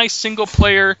really nice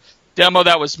single-player demo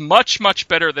that was much, much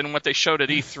better than what they showed at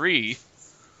E3.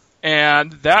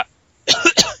 And that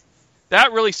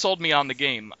really sold me on the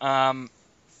game.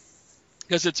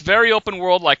 because it's very open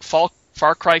world, like Far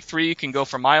Cry 3. You can go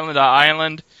from island to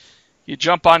island. You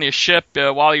jump on your ship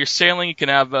while you're sailing. You can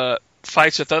have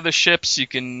fights with other ships. You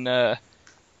can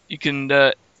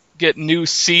get new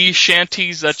sea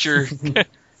shanties that your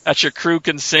crew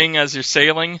can sing as you're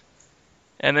sailing,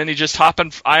 and then you just hop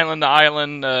from island to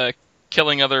island,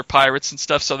 killing other pirates and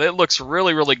stuff. So it looks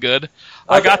really, really good.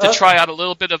 I got to try out a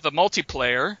little bit of the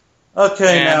multiplayer.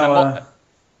 Okay, now.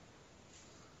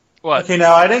 What? Okay,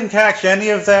 now I didn't catch any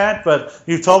of that, but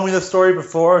you've told me the story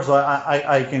before, so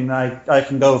I can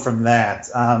go from that.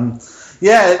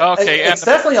 It's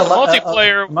definitely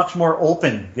a much more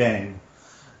open game.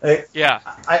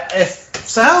 It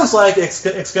sounds like it's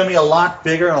going to be a lot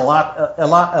bigger and a lot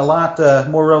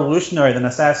more revolutionary than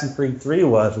Assassin's Creed 3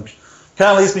 was, which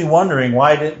kind of leaves me wondering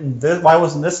why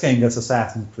wasn't this game just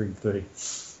Assassin's Creed 3?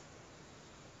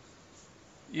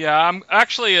 Yeah,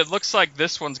 it looks like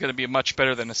this one's going to be much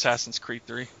better than Assassin's Creed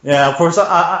 3. Yeah, of course,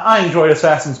 I enjoyed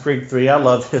Assassin's Creed 3. I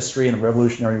love history and the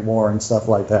Revolutionary War and stuff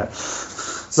like that.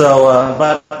 So,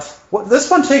 but this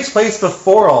one takes place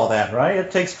before all that, right?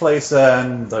 It takes place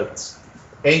in the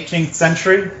 18th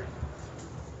century?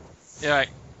 Yeah.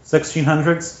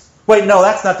 1600s? Wait, no,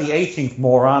 that's not the 18th,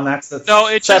 moron. That's the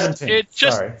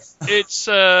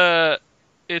 17th.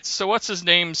 It's what's his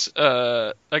name's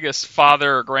I guess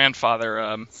father or grandfather.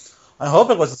 I hope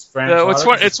it was his grandfather.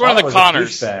 It's one of the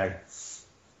Connors.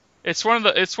 It's one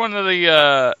of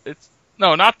the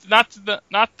not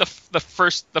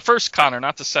the first Connor,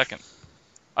 not the second.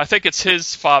 I think it's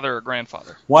his father or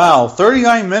grandfather. Wow,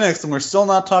 39 minutes and we're still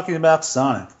not talking about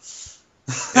Sonic.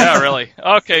 Yeah, really.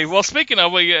 Okay, well, speaking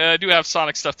of, we do have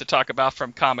Sonic stuff to talk about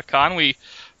from Comic-Con. We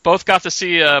both got to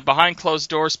see a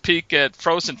behind-closed-doors peek at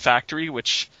Frozen Factory,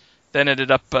 which then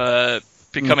ended up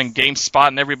becoming GameSpot,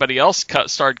 and everybody else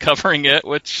started covering it,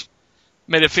 which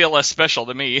made it feel less special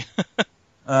to me.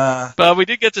 But we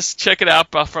did get to check it out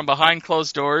from behind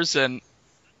closed doors, and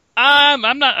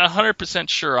I'm not 100%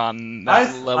 sure on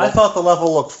that level. I thought the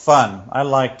level looked fun. I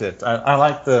liked it. I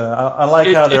like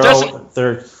how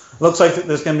they're looks like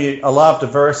there's going to be a lot of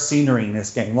diverse scenery in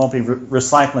this game. It won't be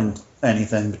recycling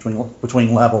anything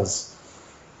between levels.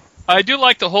 I do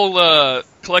like the whole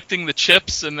collecting the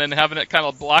chips and then having it kind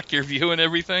of block your view and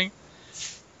everything.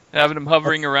 Having them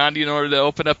hovering around you in order to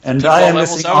open up and pinball I am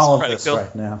levels. Missing all of this cool.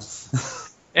 Right now.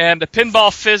 And the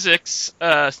pinball physics,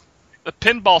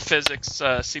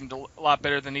 seemed a lot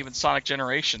better than even Sonic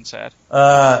Generations had.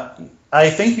 I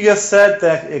think you just said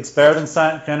that it's better than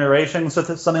Sonic Generations,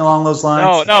 something along those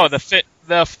lines. No,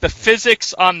 the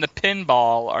physics on the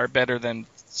pinball are better than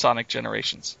Sonic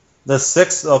Generations.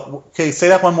 Okay, say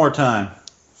that one more time.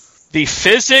 The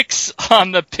physics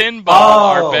on the pinball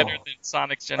are better than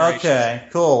Sonic Generations. Okay,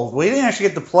 cool. We didn't actually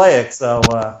get to play it, so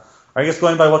are you just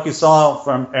going by what you saw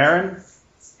from Aaron?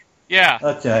 Yeah.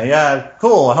 Okay, yeah,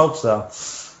 cool. I hope so.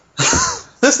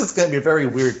 This is going to be a very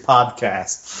weird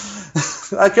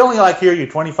podcast. I can only hear you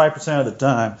 25% of the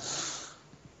time.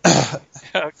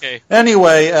 Okay.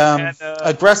 Anyway,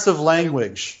 aggressive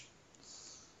language.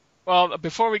 Well,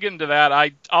 before we get into that,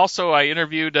 I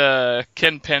interviewed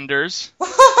Ken Penders.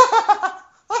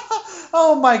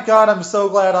 Oh my God! I'm so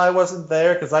glad I wasn't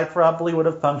there because I probably would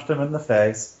have punched him in the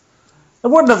face. I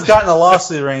wouldn't have gotten a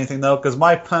lawsuit or anything though, because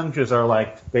my punches are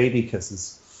like baby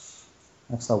kisses.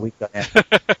 That's how weak I am.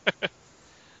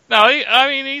 No,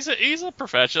 he's a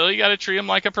professional. You got to treat him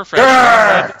like a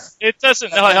professional. It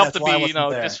doesn't help to be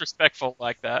disrespectful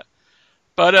like that.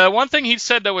 But one thing he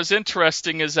said that was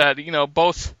interesting is that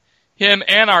both him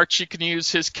and Archie can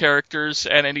use his characters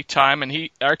at any time, and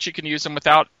Archie can use them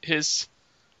without his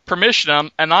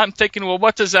permission. And I'm thinking, well,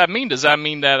 what does that mean? Does that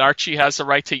mean that Archie has the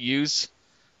right to use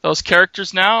those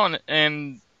characters now?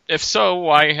 And if so,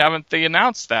 why haven't they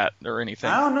announced that or anything?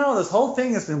 I don't know. This whole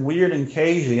thing has been weird and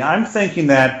cagey. I'm thinking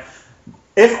that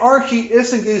if Archie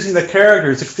isn't using the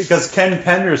characters, it's because Ken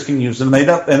Penders can use them. They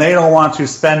don't want to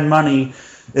spend money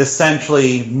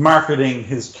essentially marketing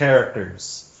his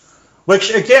characters.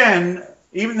 Which, again,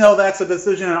 even though that's a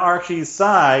decision on Archie's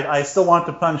side, I still want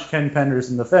to punch Ken Penders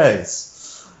in the face.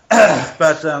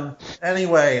 But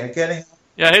anyway, getting...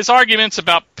 Yeah, his arguments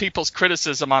about people's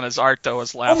criticism on his art, though,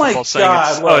 is laughable. Oh my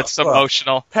God, it's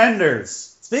emotional.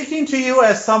 Penders, speaking to you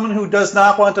as someone who does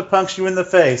not want to punch you in the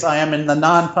face, I am in the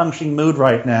non-punching mood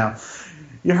right now.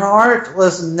 Your art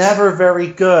was never very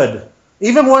good.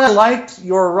 Even when I liked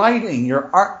your writing, your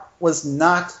art was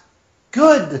not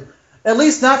good. At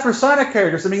least not for Sonic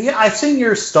characters. I mean, yeah, I've seen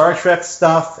your Star Trek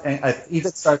stuff, and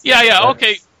even Star Trek. Yeah,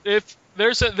 okay. If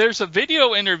there's a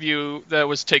video interview that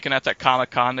was taken at that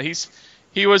Comic-Con.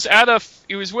 He was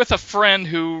with a friend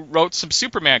who wrote some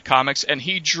Superman comics, and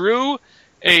he drew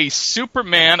a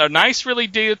Superman, a nice, really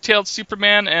detailed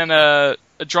Superman, and a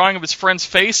drawing of his friend's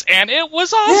face, and it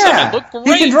was awesome. Yeah, it looked great.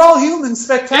 He can draw humans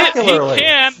spectacularly. He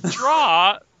can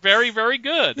draw very, very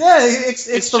good. Yeah, it's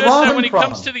the just Ron that when it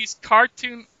problem. comes to these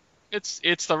cartoon, that's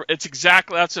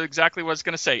exactly what I was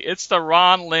going to say. It's the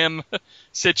Ron Lim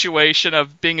situation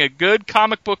of being a good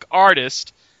comic book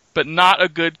artist, but not a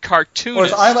good cartoonist. Or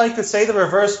as I like to say, the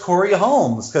reverse Corey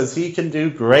Holmes, because he can do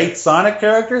great Sonic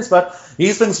characters, but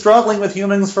he's been struggling with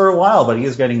humans for a while, but he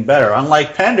is getting better.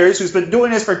 Unlike Penders, who's been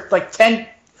doing this for like 10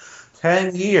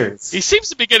 years. He seems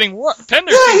to be getting worse.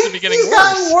 Penders Yeah, seems to be getting he's worse.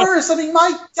 gotten worse. I mean,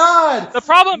 my God. The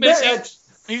problem is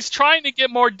he's trying to get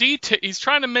more detail. He's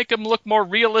trying to make him look more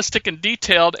realistic and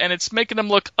detailed, and it's making him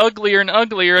look uglier and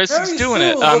uglier as he's doing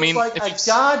it. I mean, like a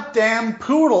goddamn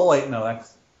poodle. Wait, no, that's...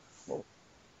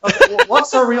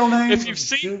 What's her real name? If you've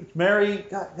seen Mary,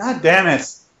 God damn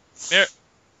it!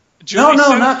 Julie No,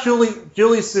 Sue? not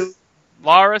Julie Sue.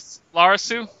 Laura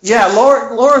Sue. Yeah,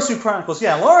 Laura Sue Chronicles.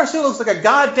 Yeah, Laura Sue looks like a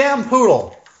goddamn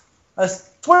poodle. I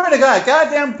swear to God,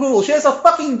 goddamn poodle. She has a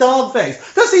fucking dog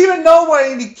face. Doesn't even know what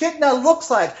any echidna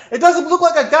looks like. It doesn't look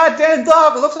like a goddamn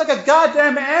dog. It looks like a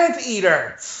goddamn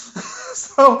anteater.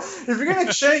 So if you're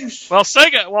gonna change, Well,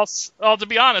 Sega. Well, to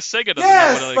be honest, Sega doesn't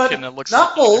know what an echidna looks like.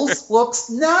 Knuckles looks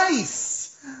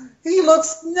nice. He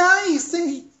looks nice.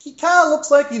 He kind of looks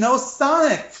like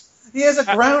Sonic. He has a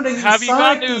grounding in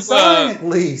Sonic design at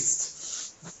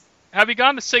least. Have you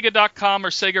gone to Sega.com or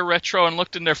Sega Retro and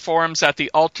looked in their forums at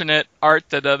the alternate art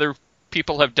that other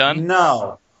people have done?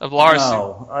 No. Of Laura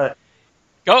No.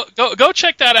 Go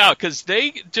check that out, because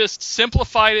they just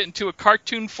simplified it into a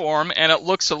cartoon form, and it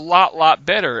looks a lot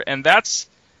better. And that's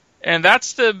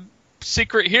the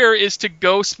secret here, is to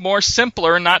go more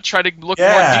simpler and not try to look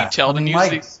more detailed and use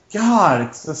these. God,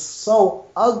 it's just so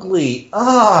ugly.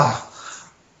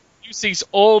 Use these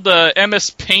old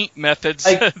MS Paint methods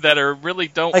that really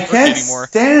don't work anymore. I can't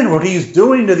stand what he's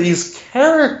doing to these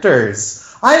characters.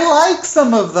 I like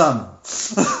some of them.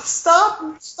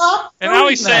 Stop. And now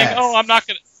he's saying, "Oh, I'm not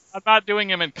doing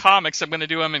him in comics. I'm going to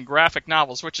do him in graphic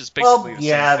novels," which is basically the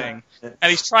same thing. And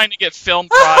he's trying to get film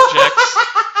projects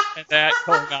and that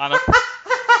going on him.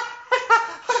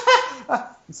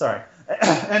 I'm sorry.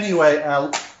 Anyway,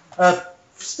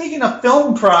 speaking of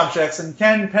film projects and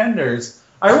Ken Penders,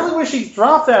 I really wish he'd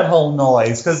drop that whole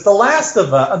noise, because The Lost Ones.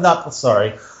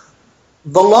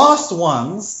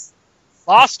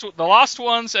 The Lost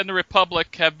Ones and the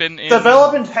Republic have been in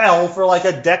development hell for like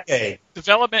a decade.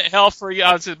 Development hell for,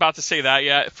 I was about to say that,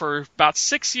 yeah, for about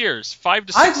 6 years, 5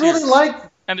 to 6 years. I really like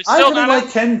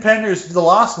Ken Penders' The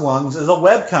Lost Ones as a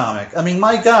webcomic. I mean,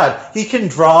 my God, he can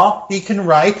draw, he can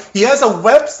write, he has a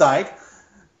website.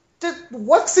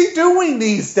 What's he doing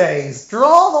these days?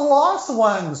 Draw The Lost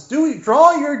Ones.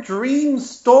 Draw your dream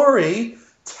story,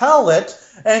 tell it,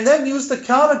 and then use the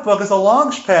comic book as a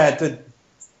launch pad to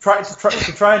try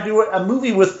and do a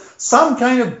movie with some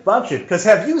kind of budget. Because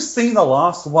have you seen The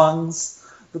Lost Ones?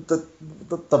 The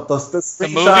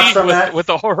movie from that? with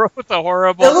the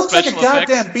horrible. It looks like a goddamn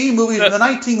effects. B movie from the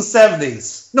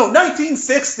 1970s. No,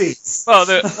 1960s.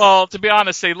 Well, to be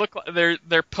honest, they look like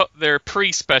they're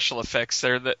pre-special effects.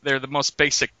 They're the most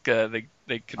basic they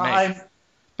could make.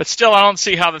 But still, I don't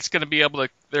see how they're going to be able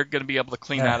to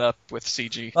clean that up with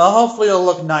CG. Well, hopefully it'll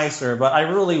look nicer. But I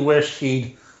really wish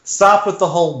he'd stop with the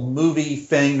whole movie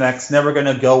thing that's never going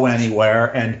to go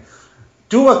anywhere and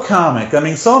do a comic. I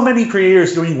mean, so many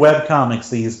creators doing web comics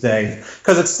these days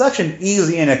because it's such an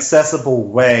easy and accessible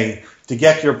way to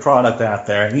get your product out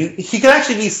there. And he could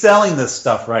actually be selling this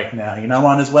stuff right now,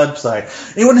 on his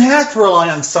website. He wouldn't have to rely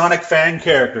on Sonic fan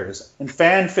characters and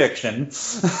fan fiction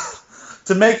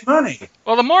to make money.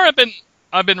 Well, the more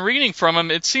I've been reading from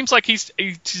him, it seems like he's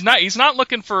not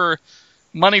looking for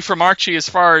money from Archie as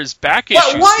far as back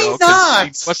issues go. Why not? He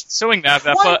wasn't suing that,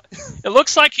 but it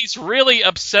looks like he's really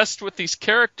obsessed with these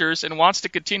characters and wants to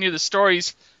continue the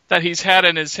stories that he's had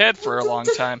in his head for a long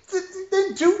time.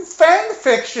 Then do fan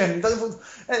fiction.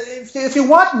 If you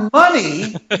want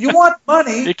money,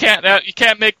 You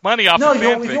can't make money off of fan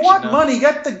fiction. If you want money,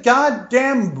 get the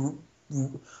goddamn.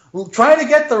 Try to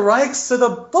get the rights to the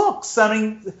books. I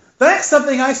mean, that's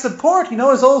something I support.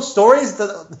 His old stories,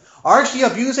 the Archie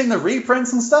abusing the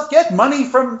reprints and stuff. Get money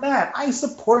from that. I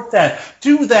support that.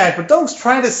 Do that, but don't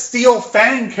try to steal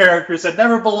fan characters that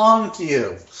never belong to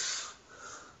you.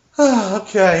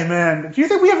 Okay, man. Do you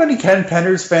think we have any Ken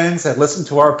Penders fans that listen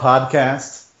to our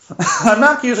podcast? I'm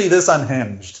not usually this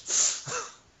unhinged.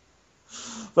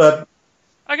 But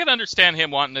I can understand him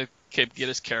wanting to get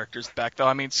his characters back, though.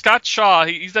 I mean, Scott Shaw,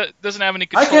 he doesn't have any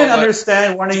control. I can't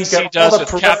understand wanting to get all the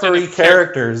periphery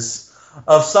characters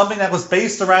of something that was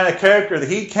based around a character that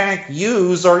he can't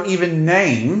use or even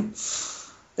name.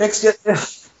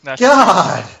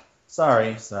 God!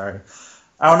 Sorry.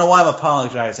 I don't know why I'm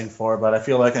apologizing for, but I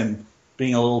feel like I'm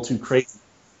being a little too crazy.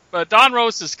 But Don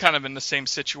Rosa is kind of in the same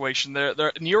situation.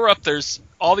 There, in Europe, there's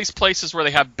all these places where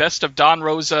they have best of Don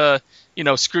Rosa,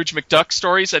 Scrooge McDuck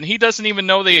stories, and he doesn't even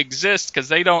know they exist because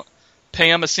they don't pay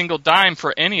him a single dime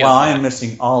for any of them. Well, I am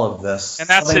missing all of this. And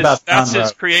that's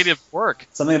his creative work.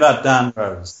 Something about Don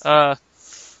Rose. Don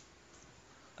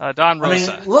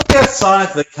Rosa. I mean, look at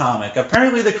Sonic the Comic.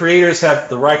 Apparently the creators have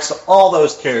the rights to all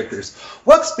those characters.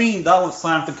 What's being done with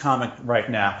Sonic the Comic right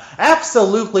now?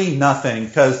 Absolutely nothing,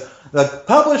 because the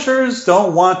publishers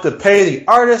don't want to pay the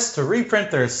artists to reprint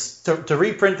their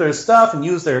stuff and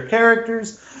use their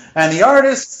characters, and the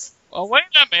artists... Well, wait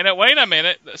a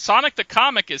minute. Sonic the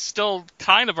Comic is still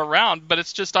kind of around, but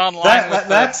it's just online.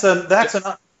 That's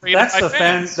a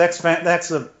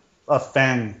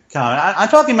fan comic. I'm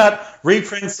talking about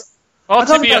reprints. Well,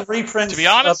 to be honest,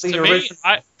 of the to me, original.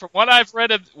 from what I've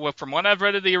read of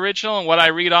the original and what I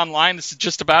read online, this is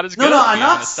just about as good. No, to I'm be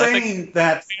not honest. saying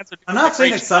that. I'm not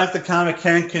saying that Sonic the Comic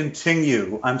can't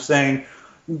continue. I'm saying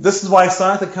this is why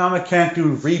Sonic the Comic can't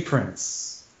do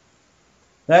reprints.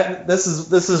 This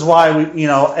is why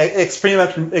it's pretty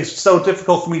much it's so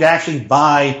difficult for me to actually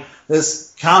buy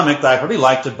this comic that I really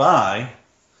like to buy.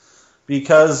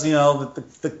 Because,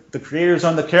 the creators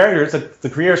on the characters, the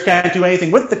creators can't do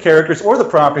anything with the characters or the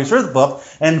properties or the book,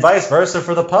 and vice versa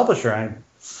for the publisher.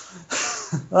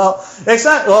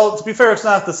 To be fair, it's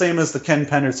not the same as the Ken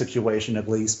Penner situation, at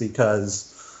least,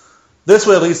 because this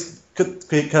would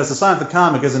because the Sonic the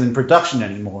Comic isn't in production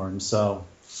anymore, and so...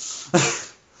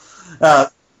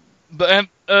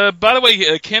 By the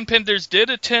way, Ken Penders did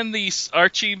attend the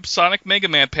Archie Sonic Mega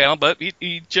Man panel, but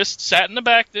he just sat in the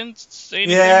back, didn't say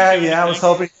anything. Yeah, I was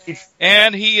hoping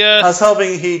I was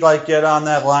hoping he'd get on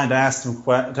that line to ask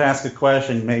a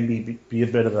question, maybe be a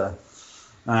bit of a,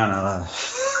 I don't know.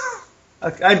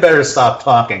 I better stop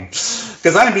talking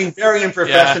because I'm being very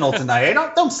unprofessional tonight.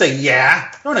 Don't say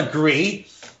don't agree.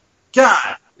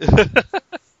 God.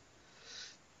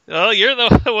 Well, you're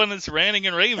the one that's ranting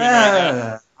and raving right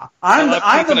now.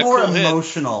 I'm the more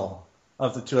emotional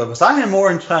of the two of us. I am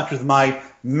more in touch with my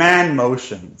man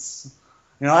motions.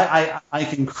 I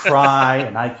can cry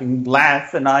and I can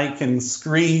laugh and I can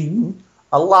scream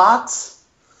a lot.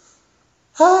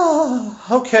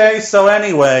 Okay, so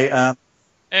anyway.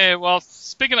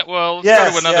 Speaking of, let's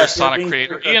go to another Sonic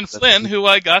creator, Ian Flynn, who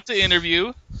I got to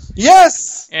interview.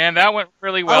 Yes! And that went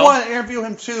really well. I want to interview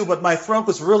him too, but my throat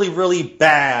was really, really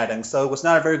bad, and so it was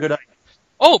not a very good idea.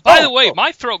 Oh, by the way,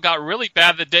 my throat got really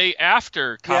bad the day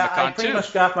after Comic-Con, too. I pretty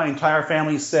much got my entire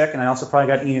family sick, and I also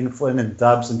probably got Ian Flynn and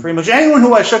Dubs, and pretty much anyone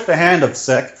who I shook the hand of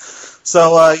sick.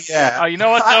 So, yeah. You know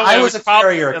what, though? I was a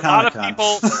carrier at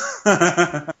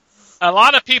Comic-Con. A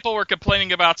lot of people were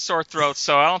complaining about sore throats,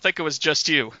 so I don't think it was just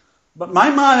you. But my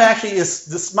mom actually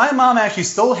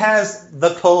still has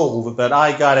the cold that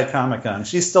I got at Comic-Con.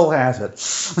 She still has it.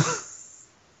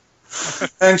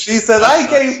 And she says, I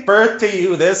gave birth to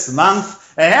you this month,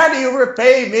 and how do you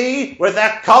repay me with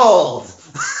that cold?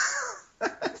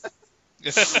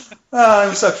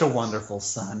 I'm such a wonderful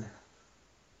son.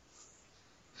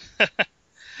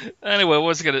 Anyway, what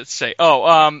was I going to say?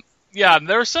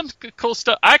 There was some cool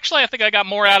stuff. Actually, I think I got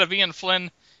more out of Ian Flynn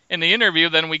in the interview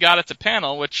than we got at the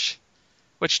panel, which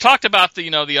talked about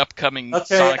the upcoming Sonic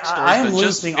stories. I'm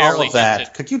losing all of that.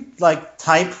 Hinted. Could you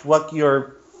type what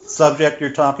your subject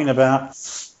you're talking about?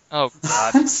 Oh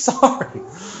God! I'm sorry.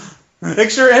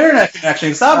 Fix your internet connection.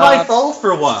 It's not my fault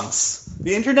for once.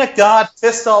 The internet god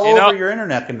pissed all over your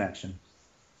internet connection.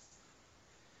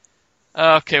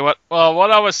 Okay. What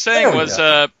I was saying was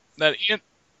that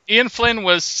Ian Flynn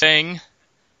was saying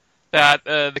that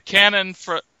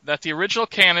that the original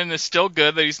canon is still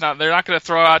good. That they're not going to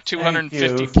throw out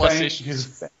 250 plus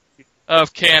issues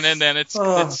of canon, and it's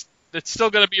still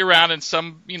going to be around in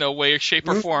some way, shape,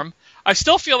 or form. I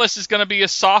still feel this is going to be a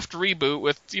soft reboot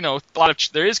with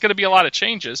there is going to be a lot of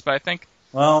changes, but I think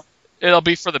it'll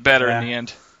be for the better in the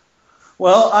end.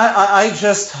 Well, I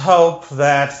just hope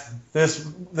that this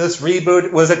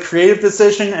reboot was a creative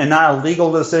decision and not a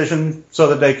legal decision, so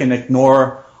that they can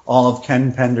ignore all of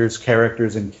Ken Pender's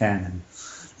characters in canon.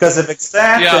 Because if it's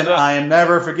that, then I am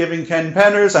never forgiving Ken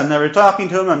Penders. I'm never talking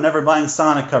to him. I'm never buying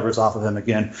Sonic covers off of him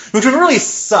again. Which would really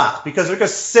suck, because they're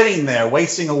just sitting there,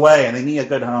 wasting away, and they need a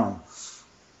good home.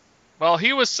 Well,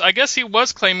 I guess he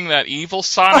was claiming that Evil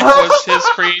Sonic was his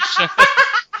creation.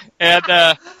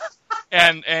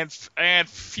 and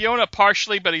Fiona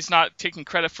partially, but he's not taking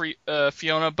credit for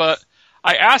Fiona. But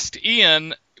I asked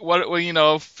Ian,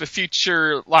 if the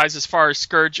future lies as far as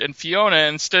Scourge and Fiona,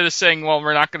 instead of saying, well,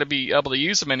 we're not going to be able to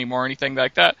use them anymore or anything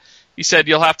like that, he said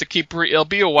you'll have to keep. It'll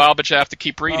be a while, but you have to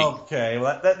keep reading. Okay,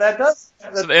 well that does.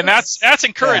 And that's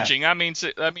encouraging. Yeah. That means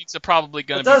they're probably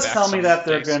going to. It does tell me that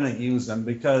they're going to use them,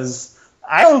 because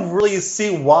I don't really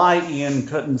see why Ian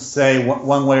couldn't say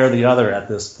one way or the other at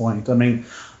this point. I mean,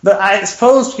 I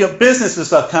suppose business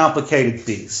is a complicated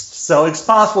beast, so it's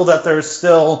possible that they're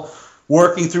still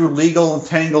working through legal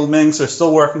entanglements, they're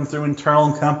still working through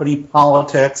internal company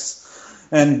politics,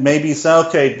 and maybe say,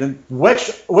 okay,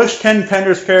 which Ken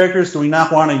Penders characters do we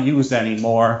not want to use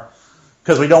anymore,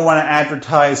 because we don't want to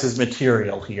advertise his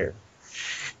material here.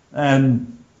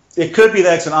 And it could be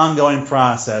that it's an ongoing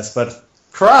process, but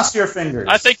cross your fingers.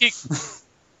 I think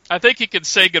he could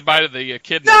say goodbye to the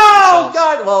kid. No,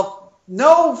 God, well,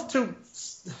 no to.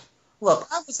 Look,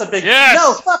 I was a big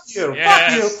no. Fuck you,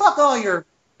 fuck you, fuck all your,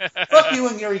 fuck you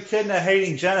and your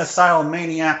echidna-hating, genocidal,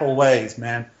 maniacal ways,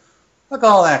 man. Fuck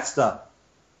all that stuff.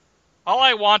 All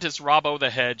I want is Robbo the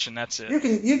Hedge, and that's it.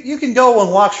 You can go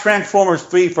and watch Transformers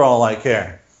 3 for all I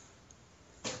care.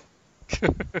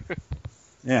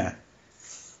 Yeah,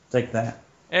 take that.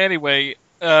 Anyway,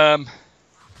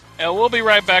 we'll be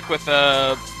right back with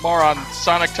more on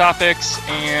Sonic topics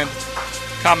and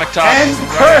comic topics. And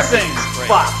cursing!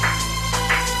 Fuck!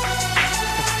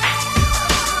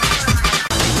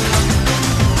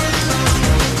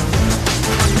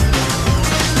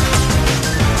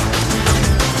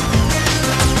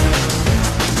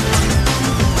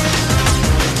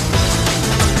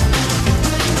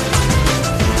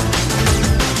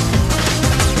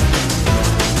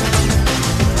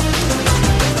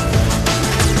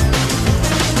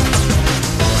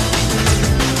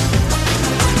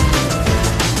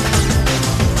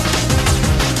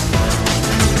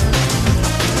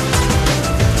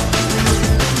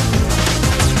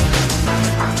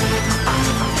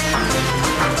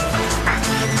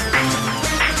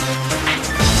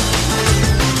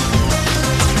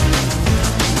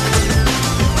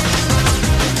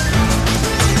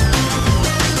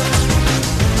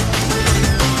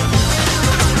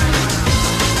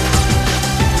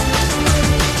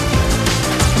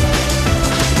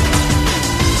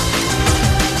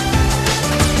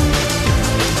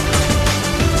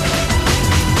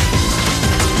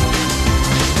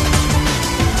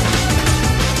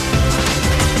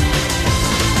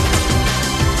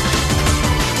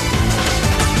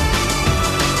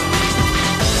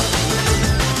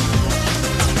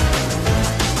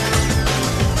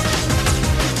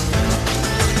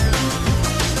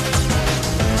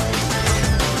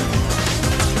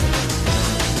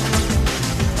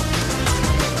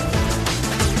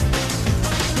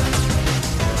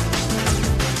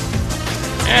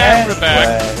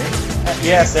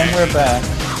 Yes, and we're back.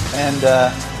 And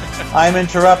I'm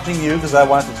interrupting you because I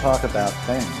wanted to talk about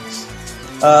things.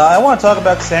 I want to talk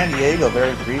about San Diego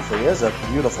very briefly. It is a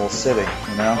beautiful city,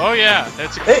 you know? Oh, yeah.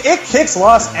 It kicks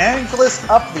Los Angeles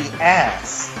up the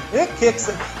ass.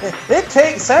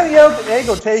 San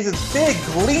Diego takes its big,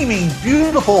 gleaming,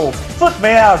 beautiful,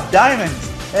 foot-made-out diamonds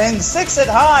and sticks it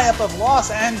high up of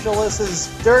Los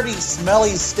Angeles' dirty,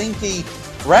 smelly, stinky,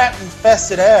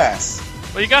 rat-infested ass.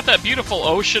 Well, you got that beautiful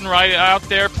ocean right out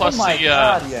there, plus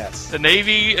yes. The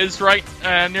Navy is right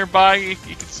nearby. You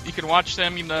can watch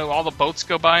them, all the boats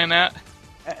go by in that.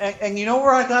 And you know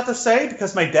where I got to stay?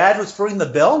 Because my dad was footing the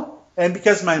bill, and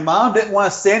because my mom didn't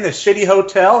want to stay in a shitty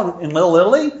hotel in Little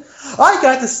Italy, I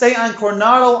got to stay on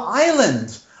Coronado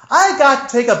Island. I got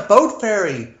to take a boat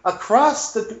ferry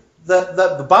across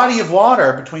the body of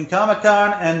water between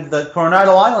Comic-Con and the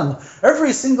Coronado Island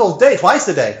every single day, twice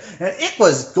a day. And it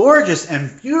was gorgeous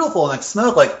and beautiful, and it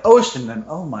smelled like ocean, and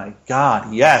oh my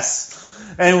God, yes.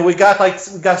 And we got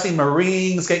to see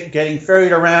Marines getting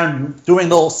ferried around, doing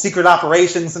little secret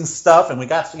operations and stuff, and we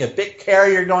got to see a big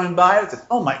carrier going by. It's like,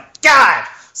 oh my God!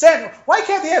 Why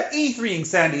can't they have E3 in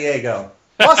San Diego?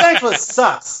 Los Angeles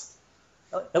sucks.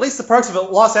 At least the parts of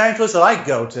Los Angeles that I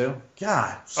go to.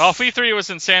 God. Well, if E3 was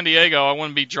in San Diego, I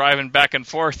wouldn't be driving back and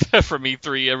forth from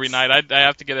E3 every night. I'd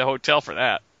have to get a hotel for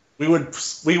that. We would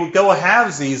go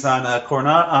halvesies on a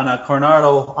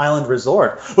Coronado Island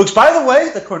resort. Which, by the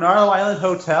way, the Coronado Island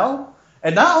Hotel,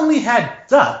 it not only had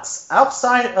ducks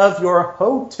outside of your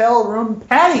hotel room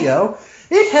patio,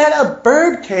 it had a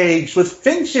bird cage with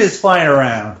finches flying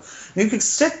around. You could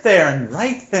sit there and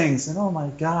write things, and oh my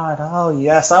God, oh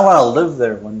yes, I want to live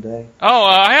there one day. Oh,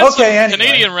 I have some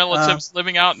Canadian relatives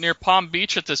living out near Palm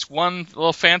Beach at this one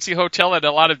little fancy hotel that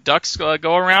a lot of ducks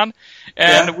go around,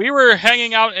 and we were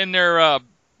hanging out in their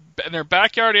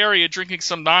backyard area drinking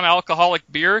some non-alcoholic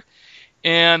beer,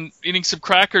 and eating some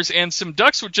crackers, and some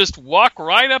ducks would just walk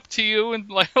right up to you and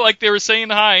like they were saying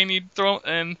hi, and you'd throw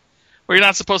and. Well, you're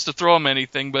not supposed to throw them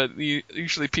anything, but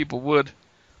usually people would.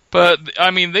 But,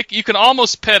 I mean, you can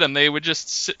almost pet them. They would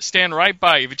just stand right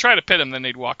by you. If you try to pet them, then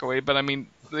they'd walk away. But, I mean,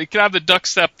 they can have the duck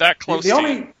step that close to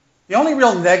you. The only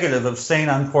real negative of staying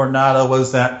on Coronado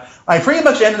was that I pretty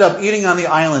much ended up eating on the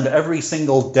island every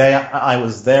single day I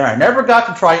was there. I never got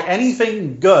to try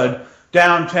anything good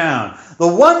downtown. The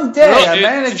one day I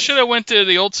managed... You should have went to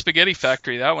the old spaghetti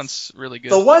factory. That one's really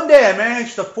good. The one day I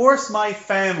managed to force my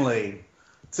family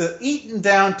to eat in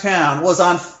downtown was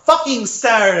on fucking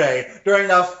Saturday during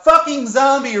the fucking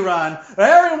zombie run. And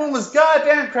everyone was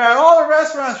goddamn crowded. All the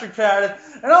restaurants were crowded.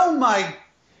 And oh my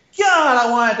God,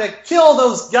 I wanted to kill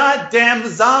those goddamn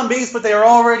zombies, but they were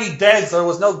already dead, so there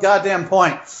was no goddamn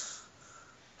point.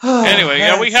 Anyway,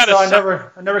 yeah, we had I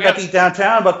never got to eat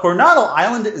downtown, but Coronado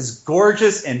Island is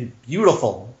gorgeous and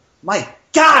beautiful. My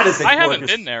God, is it gorgeous. I haven't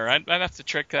been there. I'd have to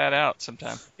check that out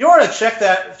sometime. You ought to check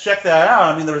that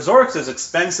out. I mean, the resort's is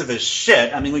expensive as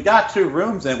shit. I mean, we got 2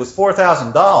 rooms and it was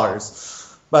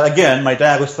 $4,000. But again, my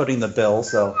dad was footing the bill,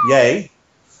 so yay.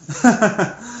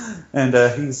 And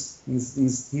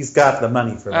he's got the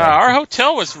money for that. Our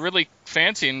hotel was really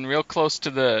fancy and real close to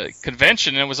the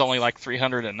convention, and it was only like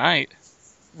 $300 a night.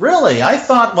 Really? I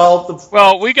thought,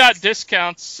 well, we got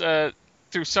discounts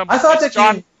through some... I thought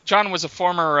that John was a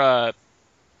former...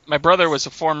 my brother was a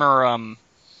former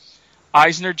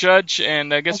Eisner judge,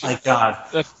 and I guess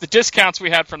the discounts we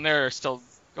had from there are still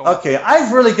going. Okay,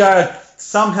 I've really got to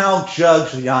somehow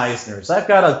judge the Eisners. I've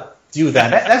got to do that.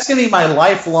 That's going to be my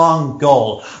lifelong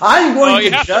goal. I'm going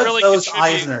to judge those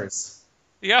Eisners.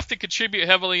 You have to contribute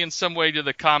heavily in some way to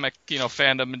the comic,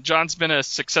 fandom. And John's been a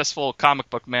successful comic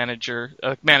book manager.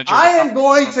 I am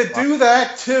going to do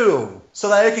that too, so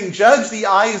that I can judge the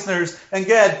Eisners and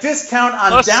get a discount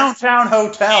on downtown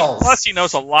hotels. Plus, he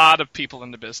knows a lot of people in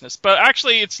the business. But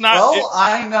actually, it's not. Well,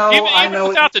 I know. Even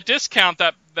without the discount,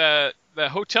 the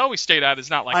hotel we stayed at is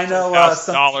not like $4,000. I know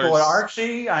some people at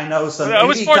Archie. I know some. It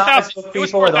was $4,000. It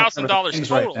was $4,000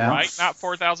 total, right? Not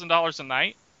 $4,000 a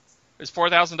night. It was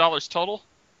 $4,000 total.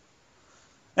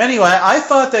 Anyway, I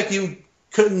thought that you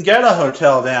couldn't get a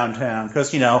hotel downtown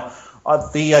because,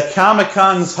 the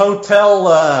Comic-Con's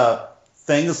hotel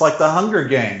thing is like the Hunger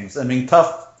Games. I mean,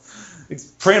 tough. It's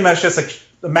pretty much just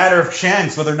a matter of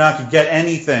chance whether or not you get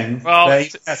anything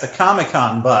at the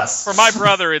Comic-Con bus. For my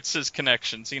brother, it's his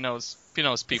connections. He knows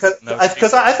people.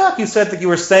 Because I thought you said that you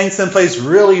were staying someplace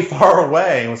really far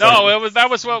away. That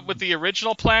was what the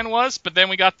original plan was, but then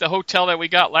we got the hotel that we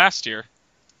got last year.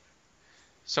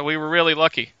 So we were really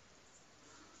lucky.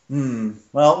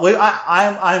 Well,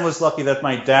 I was lucky that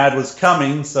my dad was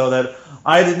coming, so that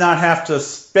I did not have to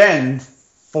spend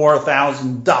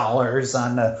 $4,000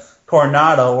 on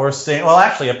Coronado or stay. Well,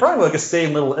 actually, I probably would have stayed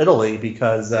in Little Italy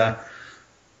because I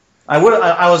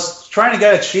was trying to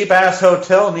get a cheap ass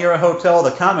hotel near a hotel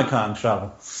the Comic-Con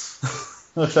show,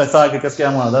 which I thought I could just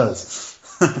get one of those.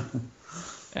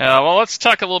 Well, let's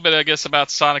talk a little bit, I guess, about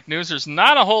Sonic news. There's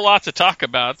not a whole lot to talk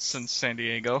about since San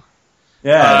Diego.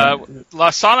 Yeah.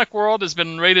 Sonic World has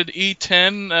been rated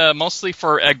E10, mostly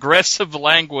for aggressive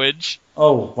language.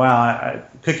 Oh, wow.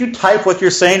 Could you type what you're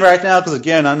saying right now? Because,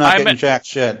 again, I'm not getting jack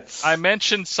shit. I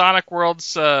mentioned Sonic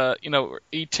World's,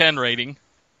 E10 rating.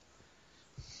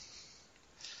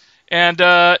 And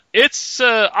it's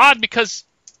odd because,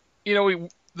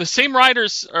 the same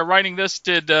writers are writing this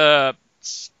did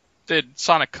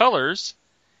Sonic Colors,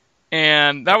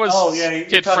 and that was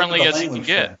kid-friendly as you can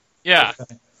get. Yeah.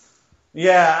 Okay.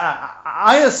 Yeah,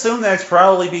 I assume that's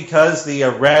probably because the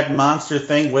Red Monster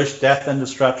thing wished death and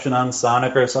destruction on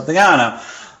Sonic or something. I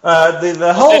don't know.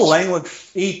 The whole language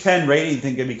E10 rating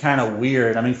thing could be kind of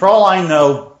weird. I mean, for all I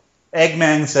know,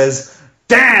 Eggman says,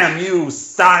 "Damn you,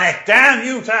 Sonic! Damn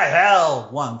you to hell!"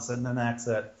 once, and then that's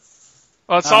it.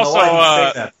 Well, it's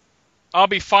also I'll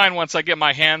be fine once I get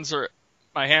my hands around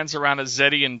a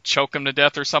Zeddy and choke him to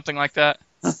death or something like that.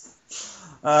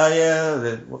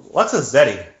 Yeah. What's a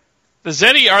Zeddy? The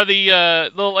Zeddy are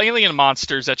the little alien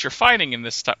monsters that you're fighting in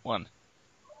this one.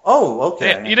 Oh,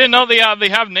 okay. You didn't know they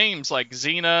have names like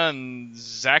Xena and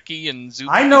Zaki and Zuki.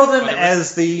 I know them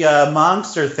as the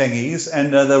monster thingies,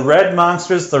 and the red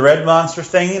monsters, the red monster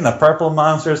thingy, and the purple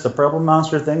monsters, the purple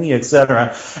monster thingy,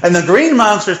 etc. And the green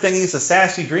monster thingy is the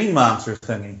sassy green monster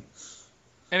thingy.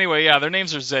 Anyway, yeah, their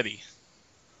names are Zeddy.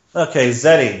 Okay,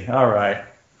 Zeddy. All right.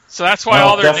 So that's why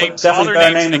all their names... Definitely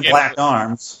better name than Black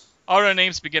Arms. All their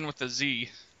names begin with a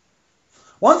Z.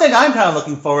 One thing I'm kind of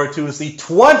looking forward to is the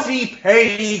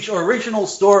 20-page original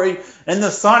story in the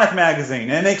Sonic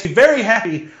magazine. And it makes me very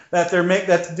happy that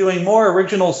that's doing more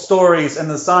original stories in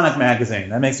the Sonic magazine.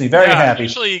 That makes me very happy.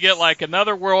 Usually you get like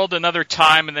another world, another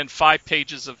time, and then 5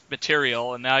 pages of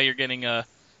material, and now you're getting a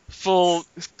full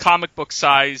comic book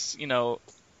size,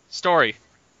 story.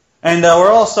 And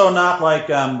we're also not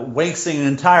wasting an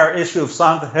entire issue of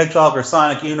Sonic the Hedgehog or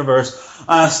Sonic Universe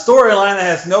on a storyline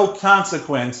that has no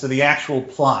consequence to the actual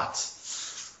plot.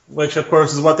 Which, of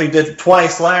course, is what they did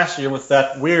twice last year with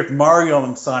that weird Mario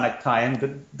and Sonic tie-in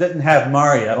that didn't have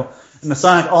Mario. And the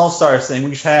Sonic All-Stars thing,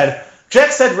 which had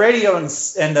Jet Set Radio and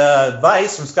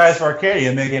Vice from Skies of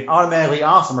Arcadia making it automatically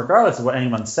awesome regardless of what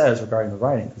anyone says regarding the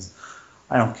writing. Because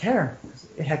I don't care.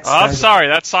 I'm sorry,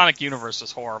 that Sonic Universe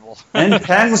is horrible. And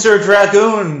Panzer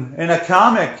Dragoon in a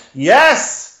comic.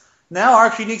 Yes! Now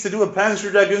Archie needs to do a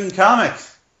Panzer Dragoon comic.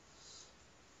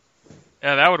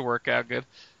 Yeah, that would work out good.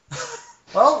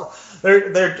 Well,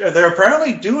 they're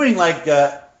apparently doing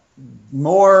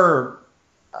more,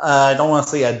 I don't want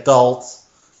to say adult,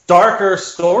 darker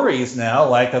stories now.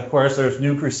 Like, of course, there's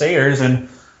New Crusaders, and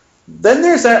then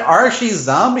there's that Archie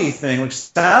zombie thing, which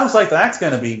sounds like that's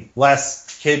going to be less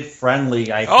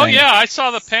kid-friendly, I think. Oh, yeah, I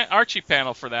saw the Archie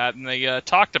panel for that, and they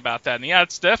talked about that. And yeah,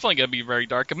 it's definitely going to be very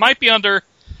dark. It might be under,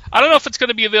 I don't know if it's going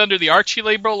to be under the Archie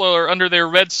label or under their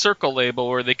Red Circle label,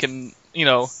 where they can,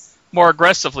 more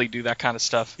aggressively do that kind of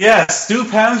stuff. Yes, do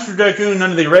Panzer Dragoon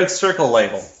under the Red Circle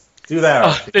label. Do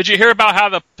that. Did you hear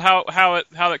about how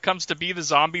it comes to be the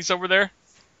zombies over there?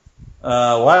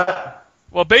 What?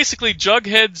 Well, basically,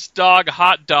 Jughead's dog,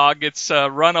 Hot Dog, gets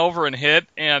run over and hit,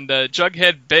 and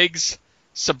Jughead begs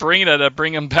Sabrina to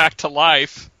bring him back to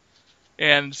life.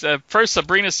 And first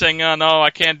Sabrina's saying, "Oh no, I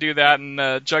can't do that," and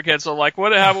Jughead's like,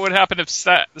 "What would happen if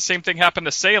the same thing happened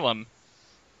to Salem?"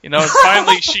 And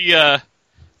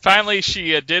finally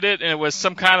she did it, and it was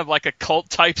some kind of like a cult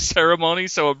type ceremony.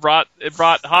 So it brought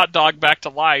Hot Dog back to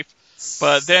life.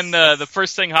 But then the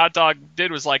first thing Hot Dog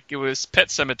did was it was Pet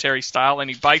Sematary style, and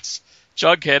he bites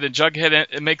Jughead, and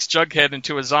it makes Jughead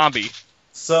into a zombie.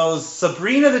 So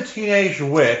Sabrina the Teenage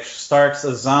Witch starts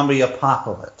a zombie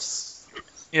apocalypse.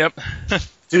 Yep.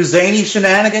 Do zany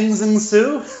shenanigans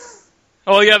ensue?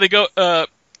 Oh yeah, they go.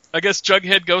 I guess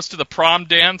Jughead goes to the prom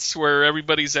dance where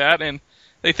everybody's at, and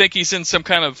they think he's in some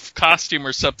kind of costume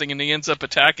or something, and he ends up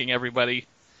attacking everybody.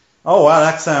 Oh wow,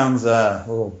 that sounds a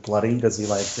little bloody. Does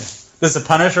the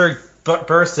Punisher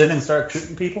burst in and start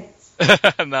shooting people?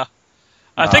 No.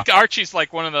 I think Archie's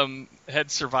like one of the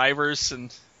head survivors,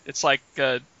 and it's like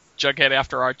Jughead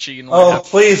after Archie. And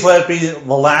please let it be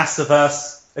The Last of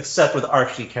Us, except with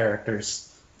Archie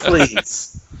characters.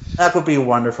 Please. That would be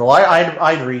wonderful.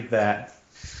 I'd read that.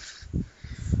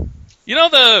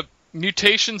 The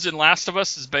mutations in Last of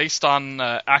Us is based on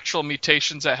actual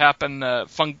mutations that happen,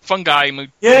 fungi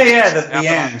mutations. The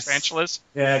ants. Tarantulas.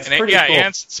 Yeah, it's pretty cool.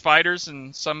 Ants, spiders,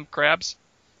 and some crabs.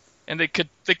 And they could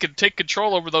take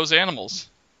control over those animals.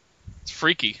 It's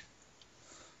freaky.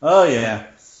 Oh, yeah.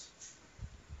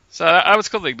 So I was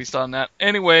completely based on that.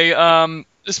 Anyway,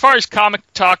 as far as comic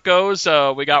talk goes,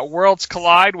 we got Worlds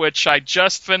Collide, which I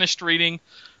just finished reading.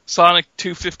 Sonic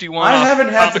 251. I haven't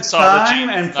had the time,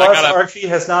 and plus Archie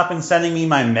has not been sending me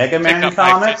my Mega Man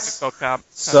comics.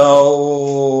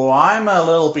 So I'm a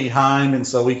little behind, and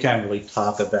so we can't really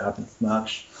talk about it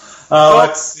much.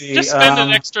 Let's see. Just spend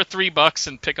an extra $3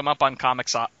 and pick them up on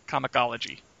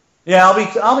Comixology. Yeah,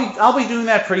 I'll be doing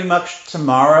that pretty much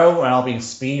tomorrow, and I'll be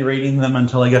speed reading them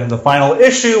until I get to the final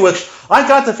issue, which I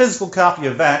got the physical copy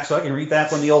of that, so I can read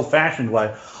that one the old-fashioned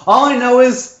way. All I know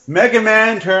is Mega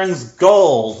Man turns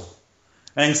gold,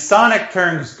 and Sonic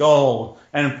turns gold,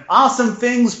 and awesome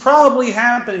things probably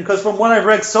happen, because from what I've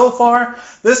read so far,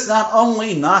 this not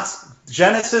only knocks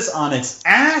Genesis on its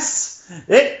ass,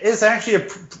 it is actually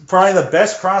probably the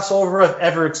best crossover I've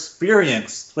ever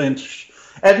experienced, which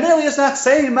admittedly is not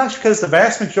saying much because the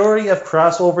vast majority of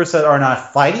crossovers that are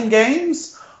not fighting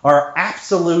games are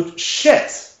absolute shit.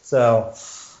 So,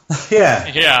 yeah.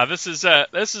 Yeah, this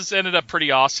has ended up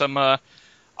pretty awesome.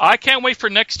 I can't wait for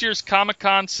next year's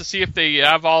Comic-Cons to see if they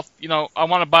have all, I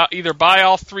want to either buy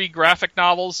all 3 graphic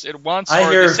novels at once, I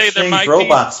or hear they say there might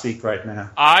robots speak right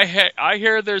now. I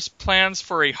hear there's plans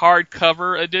for a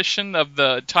hardcover edition of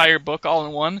the entire book all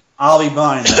in one. I'll be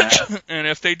buying that. And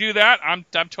if they do that, I'm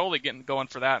totally going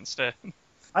for that instead.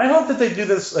 I hope that they do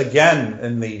this again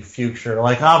in the future.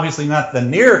 Obviously not the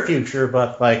near future,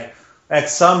 but at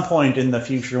some point in the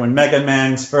future when Mega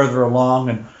Man's further along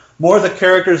and more of the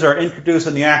characters are introduced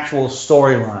in the actual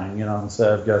storyline,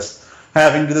 instead of just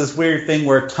having to do this weird thing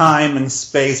where time and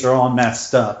space are all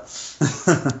messed up.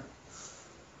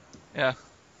 Yeah.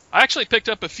 I actually picked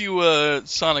up a few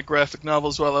Sonic graphic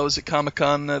novels while I was at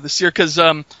Comic-Con this year, because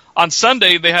on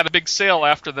Sunday they had a big sale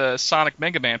after the Sonic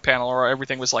Mega Man panel, where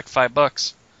everything was like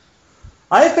 $5.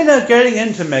 I've been getting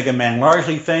into Mega Man,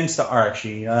 largely thanks to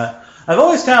Archie. I've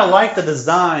always kind of liked the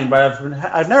design, but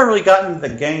I've never really gotten into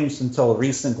the games until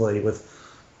recently. With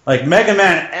like Mega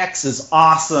Man X is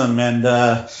awesome, and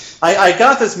I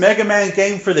got this Mega Man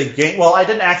game for the game. Well, I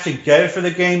didn't actually get it for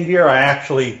the Game Gear. I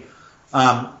actually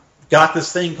got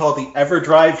this thing called the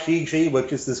EverDrive GG,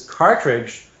 which is this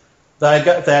cartridge that I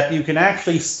got that you can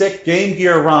actually stick Game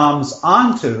Gear ROMs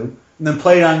onto and then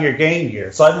play it on your Game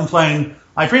Gear. So I've been playing.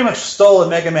 I pretty much stole a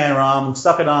Mega Man ROM and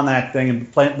stuck it on that thing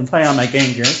and been playing on my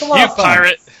Game Gear. It's a lot of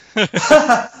fun. You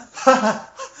pirate!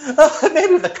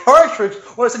 Maybe the cartridge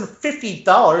wasn't $50,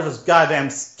 those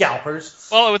goddamn scalpers.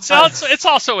 Well, it's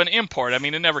also an import. I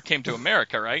mean, it never came to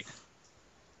America, right?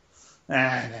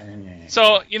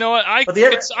 So, you know what?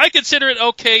 I consider it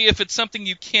okay if it's something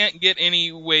you can't get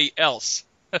any else.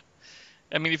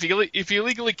 I mean, if you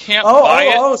legally can't buy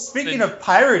it... Oh, speaking of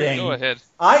pirating, go ahead.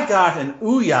 I got an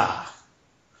Ouya.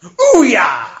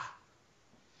 Ouya!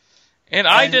 And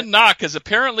I did not, because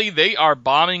apparently they are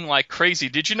bombing like crazy.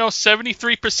 Did you know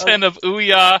 73% of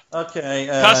Ouya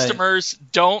customers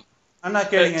don't... I'm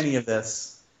not getting any of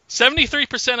this.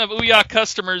 73% of Ouya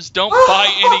customers don't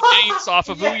buy any games off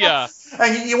of Ouya.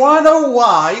 And you want to know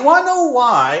why? You want to know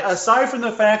why? Aside from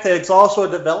the fact that it's also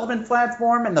a development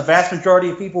platform, and the vast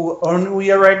majority of people who own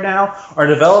Ouya right now are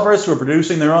developers who are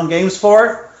producing their own games for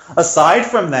it. Aside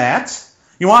from that,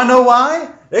 you want to know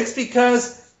why? It's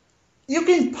because you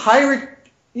can pirate.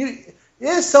 It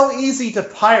is so easy to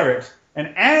pirate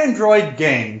an Android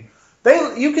game.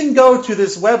 You can go to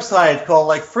this website called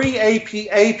like Free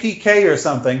APK or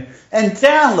something and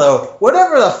download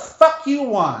whatever the fuck you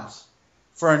want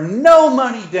for no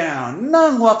money down,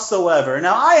 none whatsoever.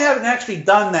 Now, I haven't actually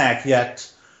done that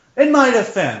yet. In my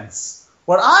defense,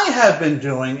 what I have been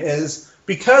doing is,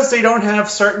 because they don't have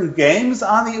certain games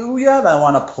on the Ouya that I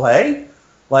want to play,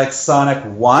 like Sonic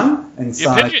 1 and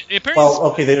Sonic...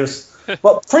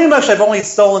 Well, pretty much I've only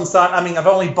stolen Sonic... I've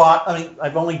only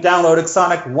downloaded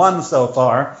Sonic 1 so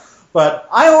far, but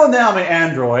I own now my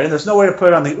Android, and there's no way to put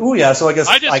it on the Ouya, so I guess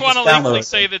I just want to download legally it.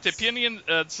 say that the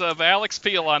opinions of Alex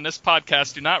Peel on this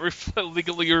podcast do not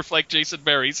legally reflect Jason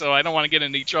Berry, so I don't want to get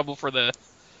into any trouble for the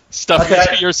stuff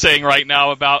that you're saying right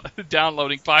now about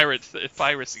downloading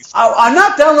piracy stuff. I'm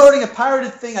not downloading a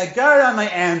pirated thing. I got it on my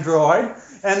Android,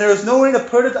 and there's no way to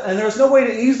put it, and there's no way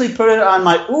to easily put it on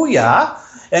my Ouya,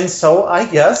 and so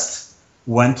I just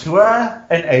went to an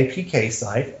APK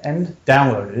site and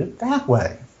downloaded it that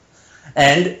way.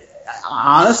 And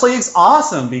honestly, it's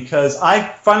awesome because I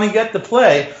finally get to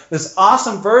play this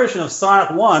awesome version of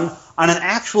Sonic 1 on an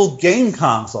actual game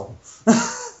console.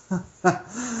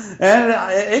 And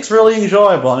it's really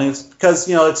enjoyable. I mean, it's because,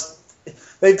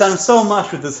 they've done so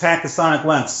much with this hack of Sonic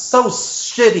 1. It's so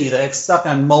shitty that it's stuck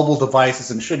on mobile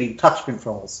devices and shitty touch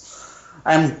controls.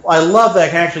 And I love that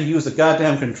I can actually use a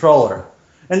goddamn controller.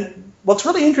 And what's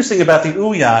really interesting about the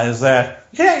Ouya is that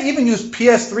you can't even use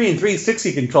PS3 and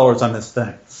 360 controllers on this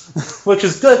thing, which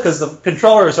is good because the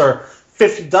controllers are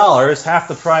 $50, half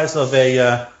the price of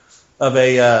a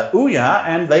Ouya,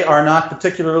 and they are not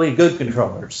particularly good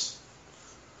controllers.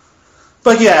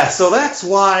 But yeah, so that's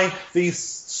why these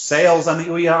sales on the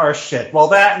Ouya are shit. Well,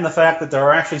 that and the fact that there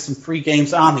are actually some free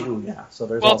games on the Ouya. So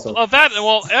there's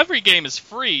every game is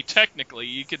free technically.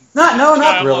 You can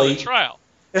not really. Trial.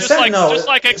 Just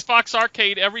like Xbox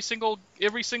Arcade, every single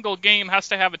game has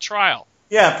to have a trial.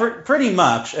 Yeah, pretty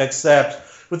much.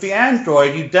 Except with the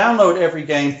Android, you download every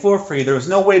game for free. There's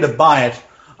no way to buy it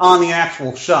on the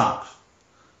actual shop.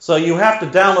 So you have to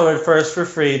download it first for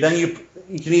free. Then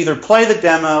you can either play the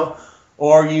demo,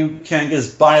 or you can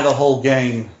just buy the whole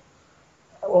game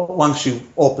once you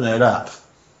open it up.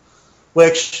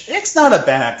 Which, it's not a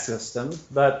bad system,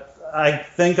 but I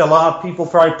think a lot of people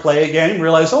probably play a game and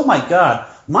realize, oh my god,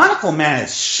 Monocle Man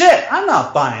is shit, I'm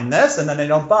not buying this, and then they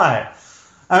don't buy it.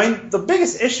 I mean, the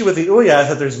biggest issue with the Ouya is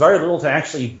that there's very little to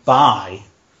actually buy.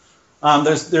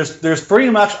 There's pretty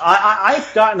much,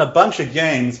 I've gotten a bunch of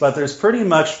games, but there's pretty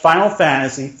much Final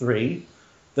Fantasy III.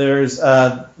 There's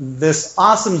this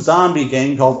awesome zombie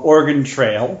game called Oregon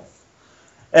Trail.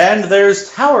 And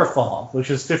there's Towerfall, which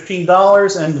is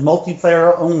 $15 and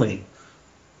multiplayer only.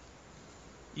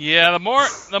 Yeah, the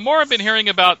more I've been hearing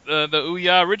about the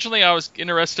Ouya, originally I was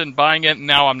interested in buying it, and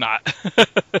now I'm not.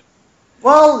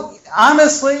 Well,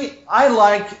 honestly, I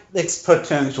like its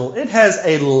potential. It has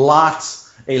a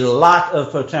lot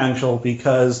of potential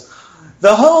because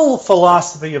the whole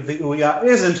philosophy of the Ouya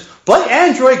isn't play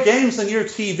Android games on your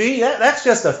TV. That's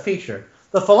just a feature.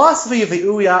 The philosophy of the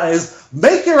Ouya is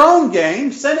make your own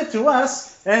game, send it to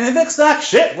us, and if it's not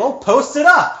shit, we'll post it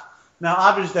up. Now,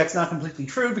 obviously, that's not completely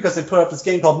true because they put up this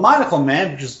game called Monocle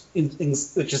Man,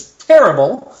 which is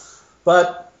terrible,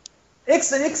 but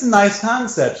it's a nice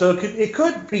concept. So it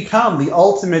could become the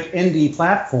ultimate indie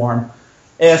platform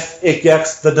if it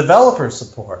gets the developer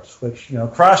support, which,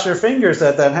 cross your fingers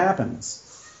that happens.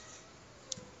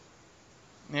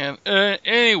 Yeah.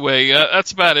 Anyway,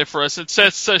 that's about it for us. It's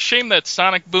a shame that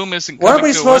Sonic Boom isn't coming. Weren't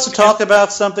we supposed to talk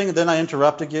about something and then I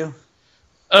interrupted you?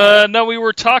 No, we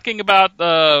were talking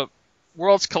about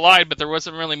Worlds Collide, but there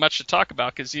wasn't really much to talk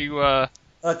about because you...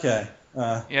 Okay.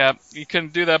 Yeah, you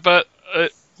couldn't do that. But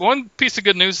one piece of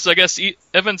good news is, I guess,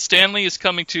 Evan Stanley is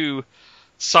coming to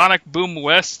Sonic Boom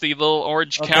West, the little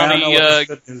Orange County... I don't know what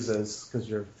the good news is because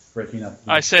you're breaking up.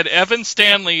 I said Evan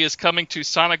Stanley is coming to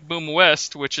Sonic Boom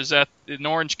West, which is in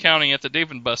Orange County at the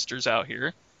Dave & Buster's out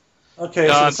here. Okay,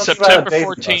 so on September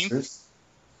 14th. Busters.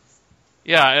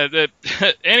 Yeah.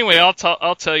 Anyway,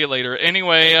 I'll tell you later.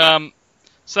 Anyway,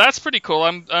 so that's pretty cool.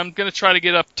 I'm going to try to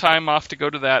get up time off to go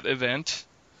to that event.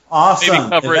 Awesome. Maybe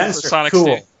cover Events it for are Sonic cool.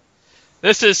 State.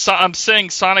 This is I'm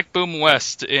saying Sonic Boom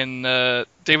West in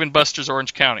Dave & Buster's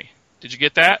Orange County. Did you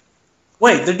get that?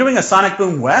 Wait, they're doing a Sonic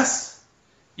Boom West?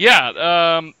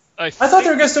 Yeah. I thought they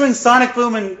were just doing Sonic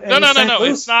Boom in No. St.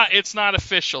 Louis? It's not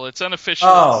official. It's unofficial.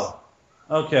 Oh,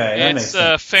 okay. That makes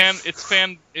sense.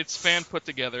 It's fan put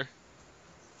together,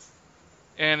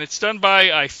 and it's done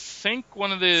by I think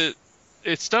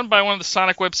it's done by one of the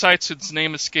Sonic websites whose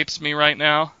name escapes me right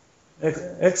now.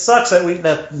 It sucks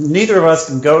that neither of us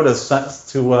can go to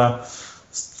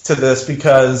this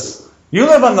because you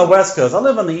live on the West Coast, I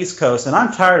live on the East Coast, and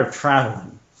I'm tired of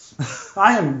traveling.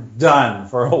 I am done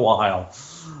for a while.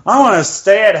 I want to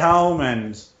stay at home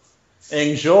and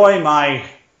enjoy my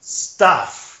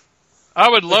stuff. I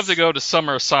would love to go to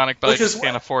Summer of Sonic, but I just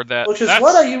can't afford that. Which is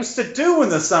what I used to do in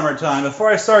the summertime before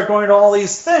I started going to all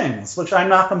these things, which I'm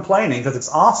not complaining because it's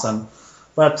awesome.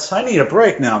 But I need a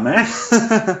break now, man.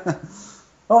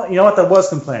 Well, you know what? That was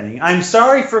complaining. I'm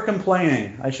sorry for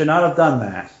complaining. I should not have done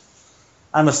that.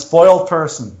 I'm a spoiled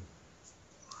person.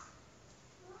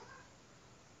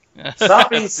 Stop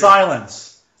being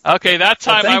silent. Okay, that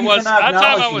time I was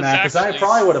because actually... I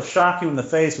probably would have shocked you in the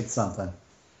face with something.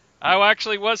 I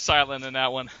actually was silent in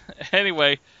that one.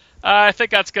 Anyway, I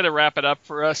think that's going to wrap it up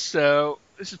for us. So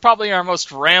this is probably our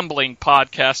most rambling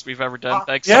podcast we've ever done.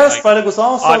 Thanks. Yes, but it was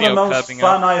also the most fun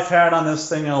up. I've had on this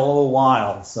thing in a little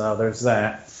while. So there's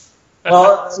that.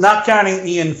 Well, not counting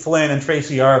Ian Flynn and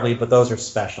Tracy Yardley, but those are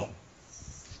special.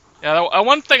 Yeah,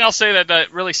 one thing I'll say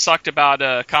that really sucked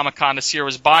about Comic-Con this year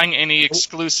was buying any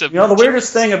exclusive... The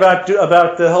weirdest thing about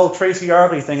the whole Tracy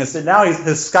Yardley thing is that now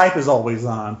his Skype is always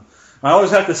on. I always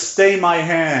have to stay my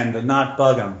hand and not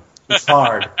bug him. It's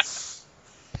hard.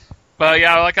 But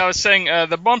yeah, like I was saying,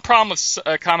 the one problem with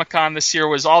Comic-Con this year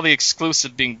was all the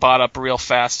exclusive being bought up real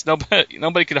fast.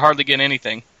 Nobody could hardly get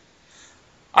anything.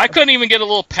 I couldn't even get a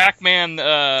little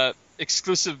Pac-Man...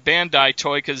 exclusive Bandai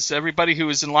toy because everybody who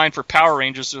was in line for Power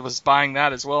Rangers was buying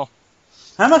that as well.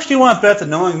 How much do you want to bet that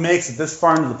no one makes it this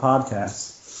far into the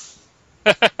podcast?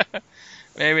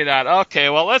 Maybe not. Okay,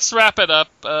 well, let's wrap it up.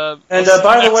 By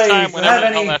the way,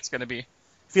 that's going to be.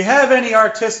 If you have any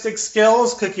artistic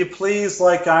skills, could you please,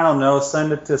 send it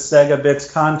to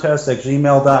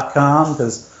segabitscontest@gmail.com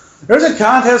because there's a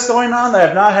contest going on that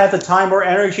I've not had the time or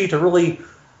energy to really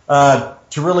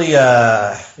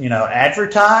advertise,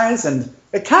 and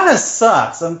it kind of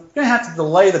sucks. I'm going to have to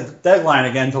delay the deadline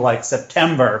again to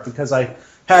September because I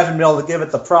haven't been able to give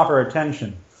it the proper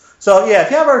attention. So yeah,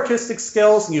 if you have artistic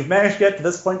skills and you've managed to get to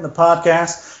this point in the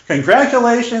podcast,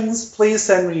 congratulations. Please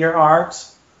send me your art.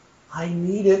 I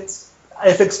need it.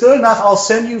 If it's good enough, I'll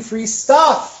send you free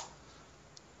stuff.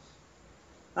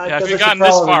 Yeah, if you've gotten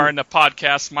this far in the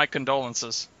podcast, my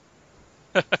condolences.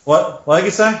 What did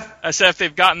you say? I said if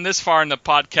they've gotten this far in the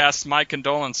podcast, my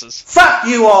condolences. Fuck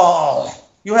you all!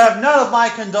 You have none of my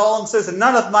condolences and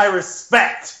none of my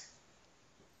respect.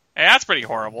 Hey, that's pretty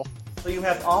horrible. So you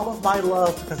have all of my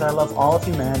love because I love all of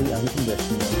humanity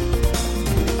unconditionally.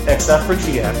 Except for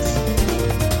GX.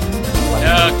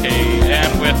 Okay,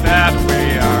 and with that,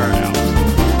 we are out.